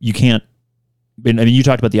 Because you can't, I mean, you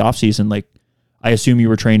talked about the off season, like, I assume you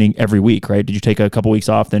were training every week, right? Did you take a couple weeks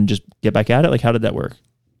off, then just get back at it? Like, how did that work?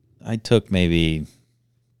 I took maybe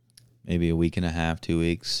a week and a half, 2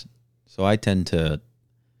 weeks. So I tend to,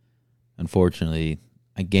 unfortunately,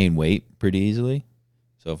 I gain weight pretty easily.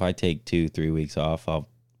 So if I take 2-3 weeks off, I'll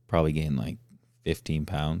probably gain like 15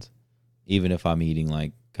 pounds. Even if I'm eating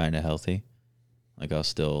like kind of healthy, like I'll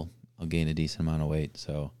gain a decent amount of weight.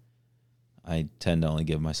 So I tend to only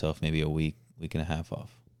give myself maybe a week and a half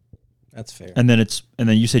off. That's fair. And then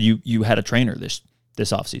you said you had a trainer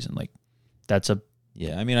this off season. Like, that's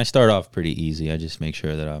yeah. I mean, I start off pretty easy. I just make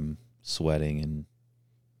sure that I'm sweating and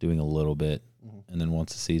doing a little bit, and then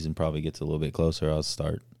once the season probably gets a little bit closer, I'll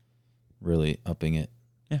start really upping it.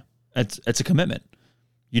 Yeah, it's a commitment.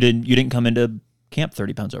 You didn't come into camp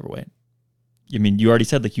 30 pounds overweight. I mean, you already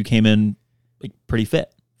said like you came in like pretty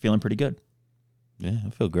fit, feeling pretty good. Yeah, I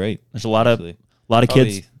feel great. There's a lot of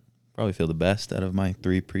kids. Probably feel the best out of my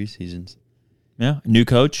 3 preseasons. Yeah, new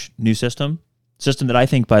coach, new system that I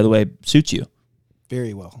think, by the way, suits you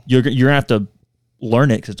very well. You're gonna have to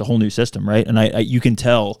learn it because it's a whole new system, right? And you can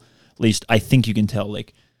tell, at least I think you can tell,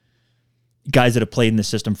 like guys that have played in the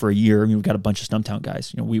system for a year. I mean, we've got a bunch of Stumptown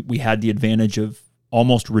guys. You know, we had the advantage of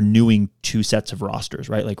almost renewing 2 sets of rosters,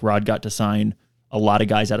 right? Like Rod got to sign a lot of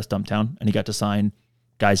guys out of Stumptown, and he got to sign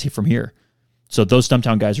guys from here. So those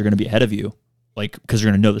Stumptown guys are going to be ahead of you, like, because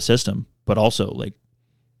you're going to know the system. But also, like,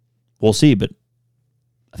 we'll see. But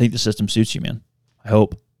I think the system suits you, man. I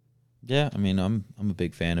hope. Yeah, I mean, I'm a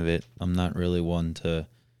big fan of it. I'm not really one to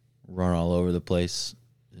run all over the place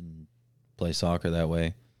and play soccer that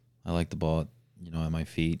way. I like the ball, you know, at my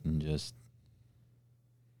feet and just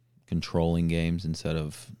controlling games instead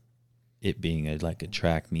of it being a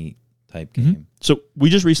track meet type game. Mm-hmm. So we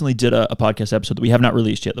just recently did a podcast episode that we have not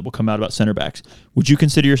released yet that will come out about center backs. Would you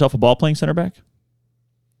consider yourself a ball playing center back?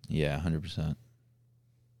 Yeah, 100%.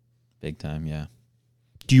 Big time, yeah.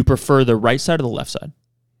 Do you prefer the right side or the left side?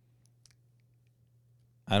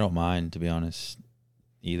 I don't mind, to be honest,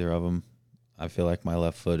 either of them. I feel like my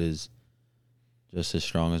left foot is just as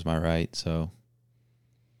strong as my right, so.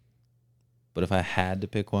 But if I had to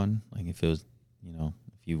pick one, like if it was, you know,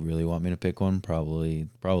 if you really want me to pick one, probably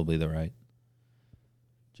the right.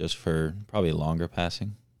 Just for probably longer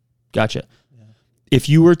passing. Gotcha. Yeah. If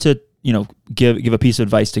you were to, you know, give a piece of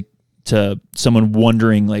advice to someone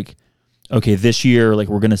wondering, like, okay, this year, like,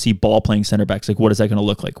 we're going to see ball playing center backs, like, what is that going to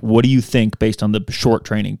look like? What do you think, based on the short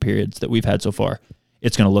training periods that we've had so far,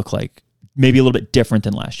 it's going to look like? Maybe a little bit different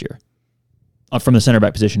than last year from the center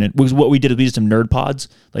back position. And what we did is we did some nerd pods,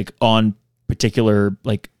 like, on particular,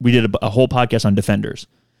 like, we did a whole podcast on defenders.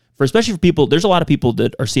 Especially for people, there's a lot of people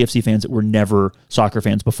that are CFC fans that were never soccer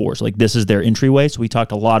fans before. So, like, this is their entryway. So we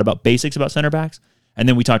talked a lot about basics about center backs. And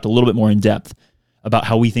then we talked a little bit more in depth about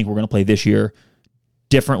how we think we're going to play this year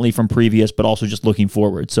differently from previous, but also just looking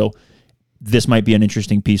forward. So this might be an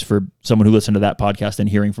interesting piece for someone who listened to that podcast and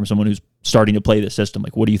hearing from someone who's starting to play this system.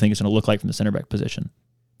 Like, what do you think it's going to look like from the center back position?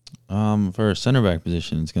 For a center back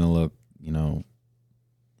position, it's going to look, you know,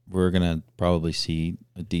 we're going to probably see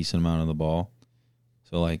a decent amount of the ball.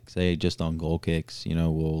 So, like, say just on goal kicks, you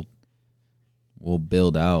know, we'll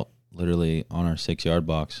build out literally on our 6-yard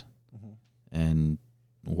box and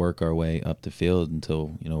work our way up the field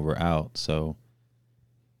until, you know, we're out. So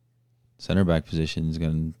center back position is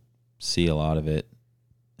going to see a lot of it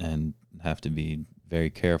and have to be very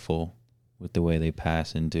careful with the way they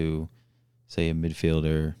pass into, say, a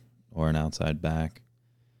midfielder or an outside back.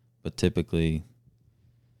 But typically,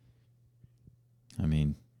 I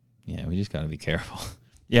mean, yeah, we just got to be careful.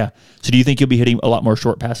 Yeah. So do you think you'll be hitting a lot more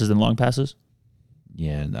short passes than long passes?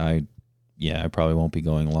 Yeah, I probably won't be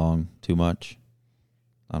going long too much.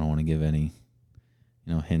 I don't want to give any,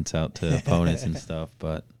 you know, hints out to opponents and stuff,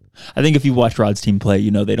 but I think if you watch Rod's team play, you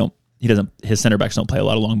know, his center backs don't play a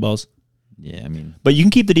lot of long balls. Yeah, I mean, but you can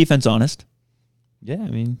keep the defense honest. Yeah, I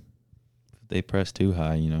mean, if they press too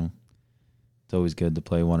high, you know, it's always good to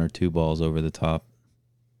play 1 or 2 balls over the top.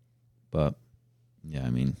 But yeah, I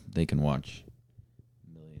mean, they can watch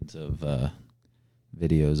millions of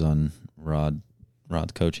videos on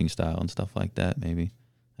Rod's coaching style and stuff like that, maybe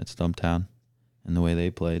at Stumptown and the way they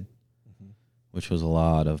played, which was a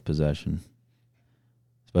lot of possession,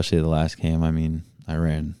 especially the last game. I mean, I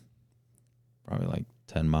ran probably like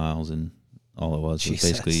 10 miles, and all it was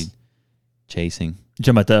basically chasing. You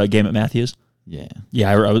talking about the game at Matthews? Yeah. Yeah,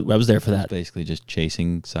 I was there for that. Basically just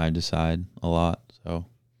chasing side to side a lot. So,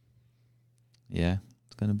 yeah,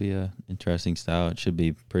 it's going to be a interesting style. It should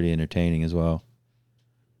be pretty entertaining as well.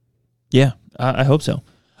 Yeah, I hope so.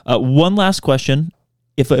 One last question.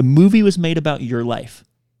 If a movie was made about your life,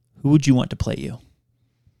 who would you want to play you?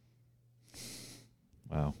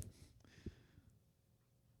 Wow.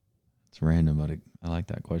 It's random, but I like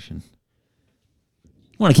that question. I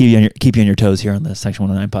want to keep you on your toes here on the Section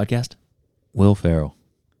 109 podcast. Will Ferrell.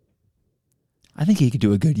 I think he could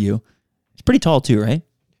do a good you. He's pretty tall too, right?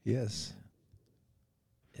 Yes.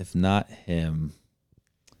 If not him,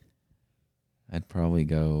 I'd probably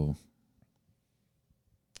go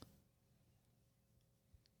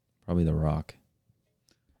The Rock.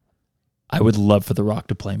 I would love for The Rock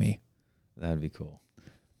to play me. That'd be cool.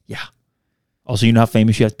 Yeah. Also, you know how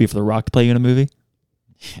famous you have to be for The Rock to play you in a movie?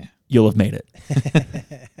 Yeah. You'll have made it.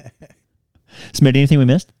 Smitty, anything we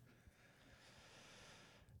missed?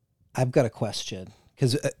 I've got a question.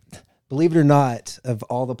 Because believe it or not, of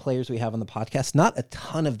all the players we have on the podcast, not a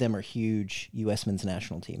ton of them are huge U.S. men's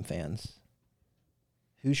national team fans.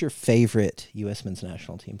 Who's your favorite U.S. men's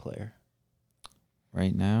national team player?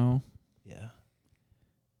 Right now? Yeah.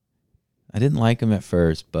 I didn't like him at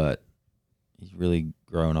first, but he's really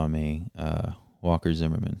grown on me. Walker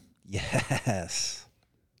Zimmerman. Yes.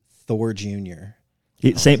 Thor Jr.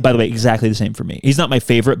 By the way, exactly the same for me. He's not my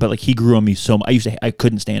favorite, but like he grew on me so much. I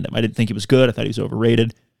couldn't stand him. I didn't think he was good. I thought he was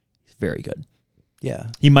overrated. He's very good. Yeah.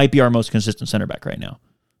 He might be our most consistent center back right now.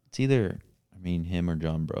 It's either, him or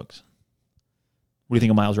John Brooks. What do you think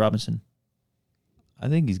of Miles Robinson? I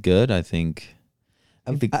think he's good. I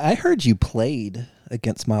heard you played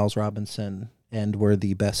against Miles Robinson and were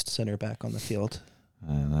the best center back on the field.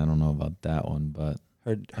 And I don't know about that one, but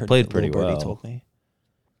Heard played pretty little birdie well. told me.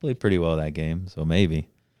 played pretty well that game, so maybe.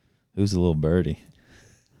 Who's the little birdie?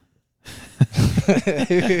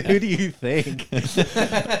 Who do you think?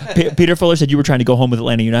 Peter Fuller said you were trying to go home with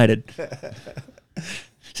Atlanta United.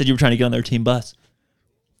 Said you were trying to get on their team bus.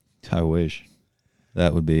 I wish.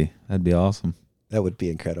 That'd be awesome. That would be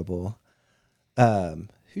incredible.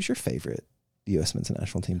 Who's your favorite U.S. men's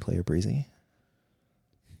national team player, Breezy?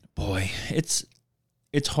 Boy, it's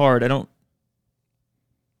hard. I don't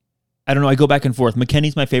know. I go back and forth.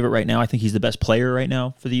 McKennie's my favorite right now. I think he's the best player right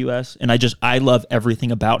now for the U.S. And I love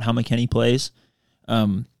everything about how McKennie plays.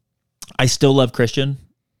 I still love Christian.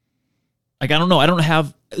 Like, I don't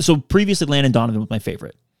know. So previously Landon Donovan was my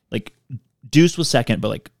favorite. Like, Deuce was second, but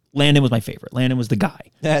like Landon was my favorite. Landon was the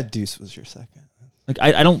guy. Yeah, Deuce was your second. Like,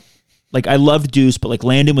 I loved Deuce, but like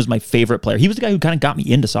Landon was my favorite player. He was the guy who kind of got me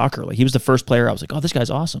into soccer. Like, he was the first player I was like, oh, this guy's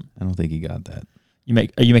awesome. I don't think he got that.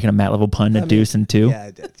 Are you making a Matt level pun at Deuce and two? Yeah,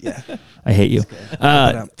 I did. Yeah. I hate you.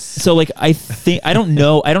 So like, I don't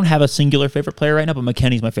know. I don't have a singular favorite player right now, but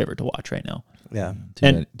McKennie's my favorite to watch right now. Yeah.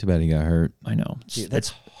 Too bad he got hurt. I know. Dude,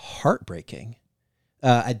 that's heartbreaking.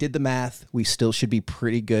 I did the math. We still should be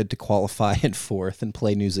pretty good to qualify in fourth and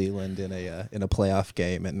play New Zealand in a playoff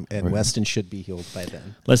game, and right. Weston should be healed by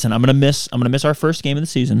then. Listen, I'm gonna miss our first game of the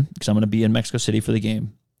season because I'm gonna be in Mexico City for the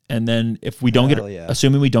game, and then if we don't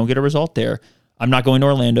assuming we don't get a result there, I'm not going to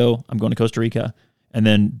Orlando. I'm going to Costa Rica, and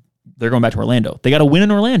then they're going back to Orlando. They got to win in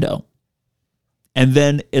Orlando, and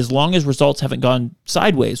then as long as results haven't gone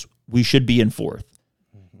sideways, we should be in fourth.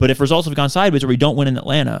 But if results have gone sideways or we don't win in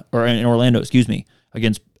Orlando,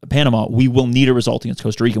 against Panama, we will need a result against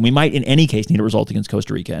Costa Rica. We might, in any case, need a result against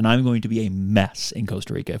Costa Rica, and I'm going to be a mess in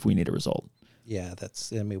Costa Rica if we need a result. Yeah,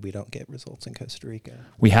 we don't get results in Costa Rica.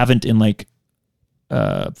 We haven't in like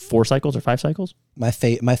 4 cycles or 5 cycles. My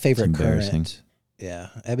favorite embarrassing. Current. Yeah,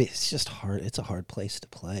 it's just hard. It's a hard place to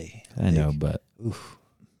play. I know, but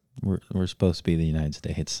we're supposed to be the United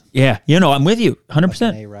States. Yeah, I'm with you,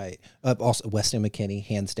 100%. Right. Also, Weston McKennie,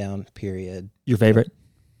 hands down. Period. Your favorite?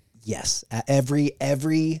 Yes.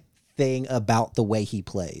 Everything about the way he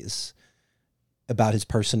plays, about his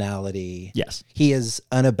personality. Yes, he is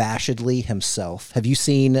unabashedly himself. Have you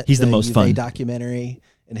seen? He's the most fun documentary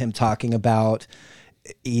and him talking about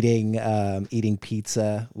eating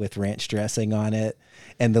pizza with ranch dressing on it,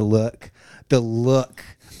 and the look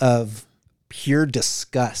of pure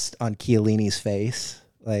disgust on Chiellini's face.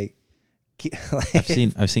 Like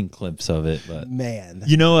I've seen clips of it, but man,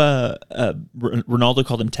 Ronaldo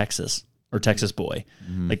called him Texas or Texas boy.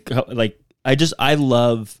 Mm-hmm. I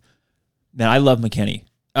love McKennie,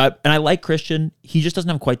 and I like Christian. He just doesn't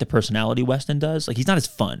have quite the personality Weston does. Like, he's not as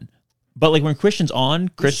fun. But like when Christian's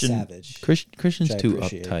on, savage. Christian's too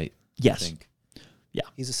uptight. Yes. I think. Yeah.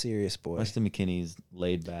 He's a serious boy. Weston McKennie's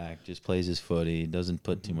laid back, just plays his footy, doesn't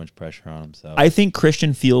put too much pressure on himself. I think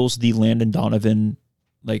Christian feels the Landon Donovan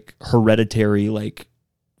like hereditary like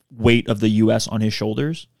weight of the US on his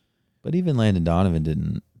shoulders. But even Landon Donovan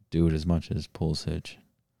didn't do it as much as Pulisic.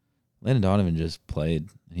 Landon Donovan just played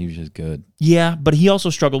and he was just good. Yeah, but he also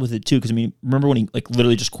struggled with it too, because remember when he like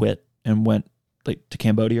literally just quit and went like to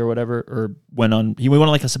Cambodia or whatever, or went on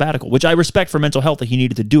like a sabbatical, which I respect for mental health that he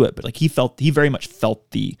needed to do it, but like he very much felt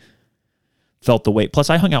the weight. Plus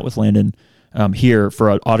I hung out with Landon here for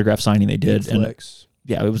an autograph signing they did. Netflix. And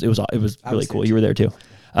yeah, it was really cool. You were there too.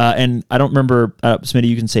 And I don't remember, Smitty,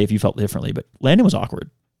 you can say if you felt differently, but Landon was awkward.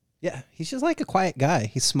 Yeah, he's just like a quiet guy.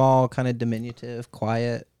 He's small, kind of diminutive,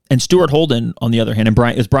 quiet. And Stuart Holden, on the other hand,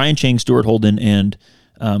 it was Brian Ching, Stuart Holden, and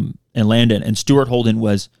Landon. And Stuart Holden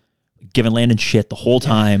was giving Landon shit the whole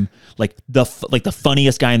time, like the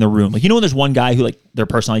funniest guy in the room. Like, when there's one guy who like their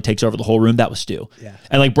personality takes over the whole room, that was Stu. Yeah.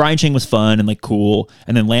 And like Brian Ching was fun and like cool,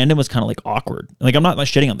 and then Landon was kind of like awkward. Like, I'm not like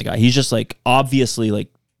shitting on the guy. He's just like obviously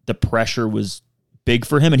like the pressure was big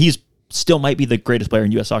for him, and he's still might be the greatest player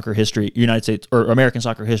in U.S. soccer history, United States or American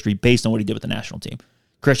soccer history, based on what he did with the national team.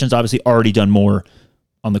 Christian's obviously already done more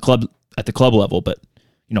on the club at the club level, but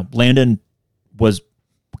Landon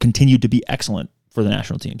continued to be excellent for the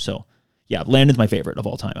national team. So yeah, Landon's my favorite of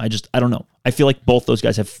all time. I don't know. I feel like both those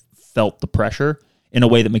guys have felt the pressure in a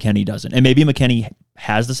way that McKennie doesn't. And maybe McKennie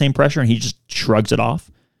has the same pressure and he just shrugs it off,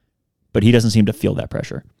 but he doesn't seem to feel that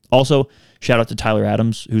pressure. Also, shout out to Tyler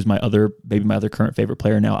Adams, who's my other current favorite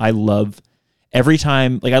player now. I love every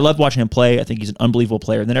time, like I love watching him play. I think he's an unbelievable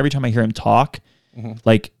player. And then every time I hear him talk,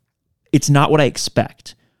 like it's not what I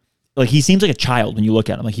expect. Like, he seems like a child when you look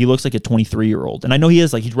at him. Like, he looks like a 23-year-old. And I know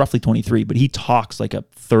he's roughly 23, but he talks like a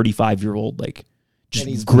 35-year-old, like,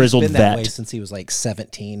 just grizzled been vet. That way since he was like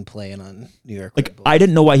 17 playing on New York. Like, I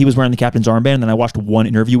didn't know why he was wearing the captain's armband, and then I watched one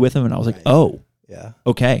interview with him, and I was like, oh, yeah,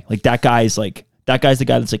 okay. Like, that guy's the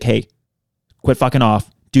guy that's like, hey, quit fucking off.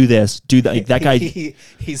 Do this, do that. Like, that guy.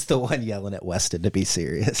 He's the one yelling at Weston to be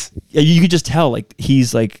serious. Yeah, you could just tell, like,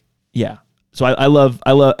 he's like, yeah. So I love,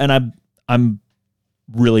 and I'm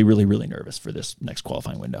really, really, really nervous for this next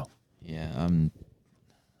qualifying window. Yeah, I'm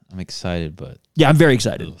excited, but yeah, I'm very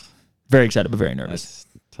excited. Very excited, but very nervous.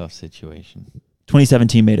 that's a tough situation.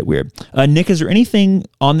 2017 made it weird. Nick, is there anything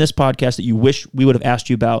on this podcast that you wish we would have asked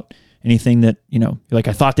you about? Anything that, you know, like,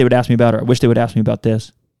 I thought they would ask me about, or I wish they would ask me about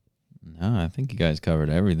this? No, I think you guys covered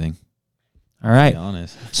everything. All right. To be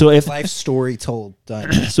honest. So if Life story told,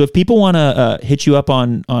 done. so, if people want to hit you up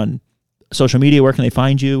on social media, where can they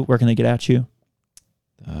find you? Where can they get at you?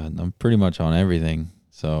 I'm pretty much on everything.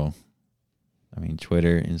 So, I mean,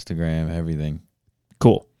 Twitter, Instagram, everything.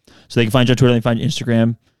 Cool. So they can find you on Twitter. They can find you on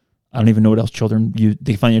Instagram. I don't even know what else children you.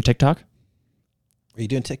 They can find you on TikTok. Are you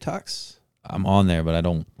doing TikToks? I'm on there, but I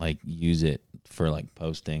don't like use it for like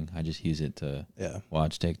posting. I just use it to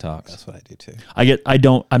watch TikToks. That's what I do too.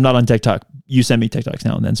 I'm not on TikTok. You send me TikToks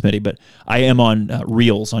now and then, Smitty, but I am on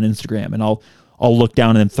Reels on Instagram, and I'll look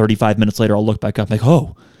down, and then 35 minutes later I'll look back up like,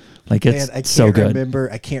 oh, like, it's so good.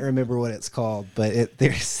 I can't remember what it's called, but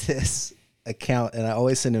there's this account, and I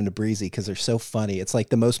always send them to Breezy because they're so funny. It's like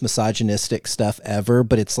the most misogynistic stuff ever,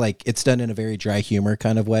 but it's like it's done in a very dry humor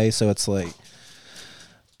kind of way. So it's like,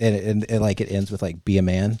 and like it ends with like, be a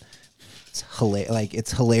man. It's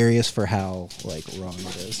it's hilarious for how like wrong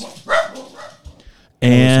it is.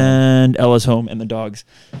 And Ella's home, and the dog's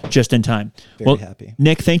just in time. Very happy.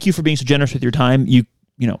 Nick, thank you for being so generous with your time. You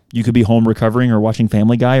could be home recovering or watching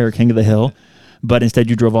Family Guy or King of the Hill, but instead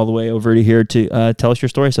you drove all the way over to here to tell us your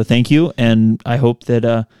story. So thank you, and I hope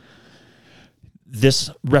that this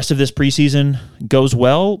rest of this preseason goes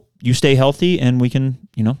well. You stay healthy, and we can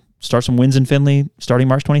start some wins in Findlay starting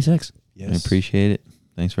March 26th. Yes. I appreciate it.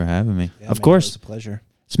 Thanks for having me. Yeah, of course. It was a pleasure.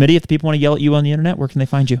 Smitty, if the people want to yell at you on the internet, where can they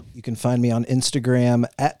find you? You can find me on Instagram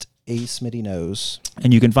at @ASmittyKnows.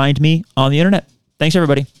 And you can find me on the internet. Thanks,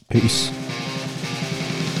 everybody. Peace.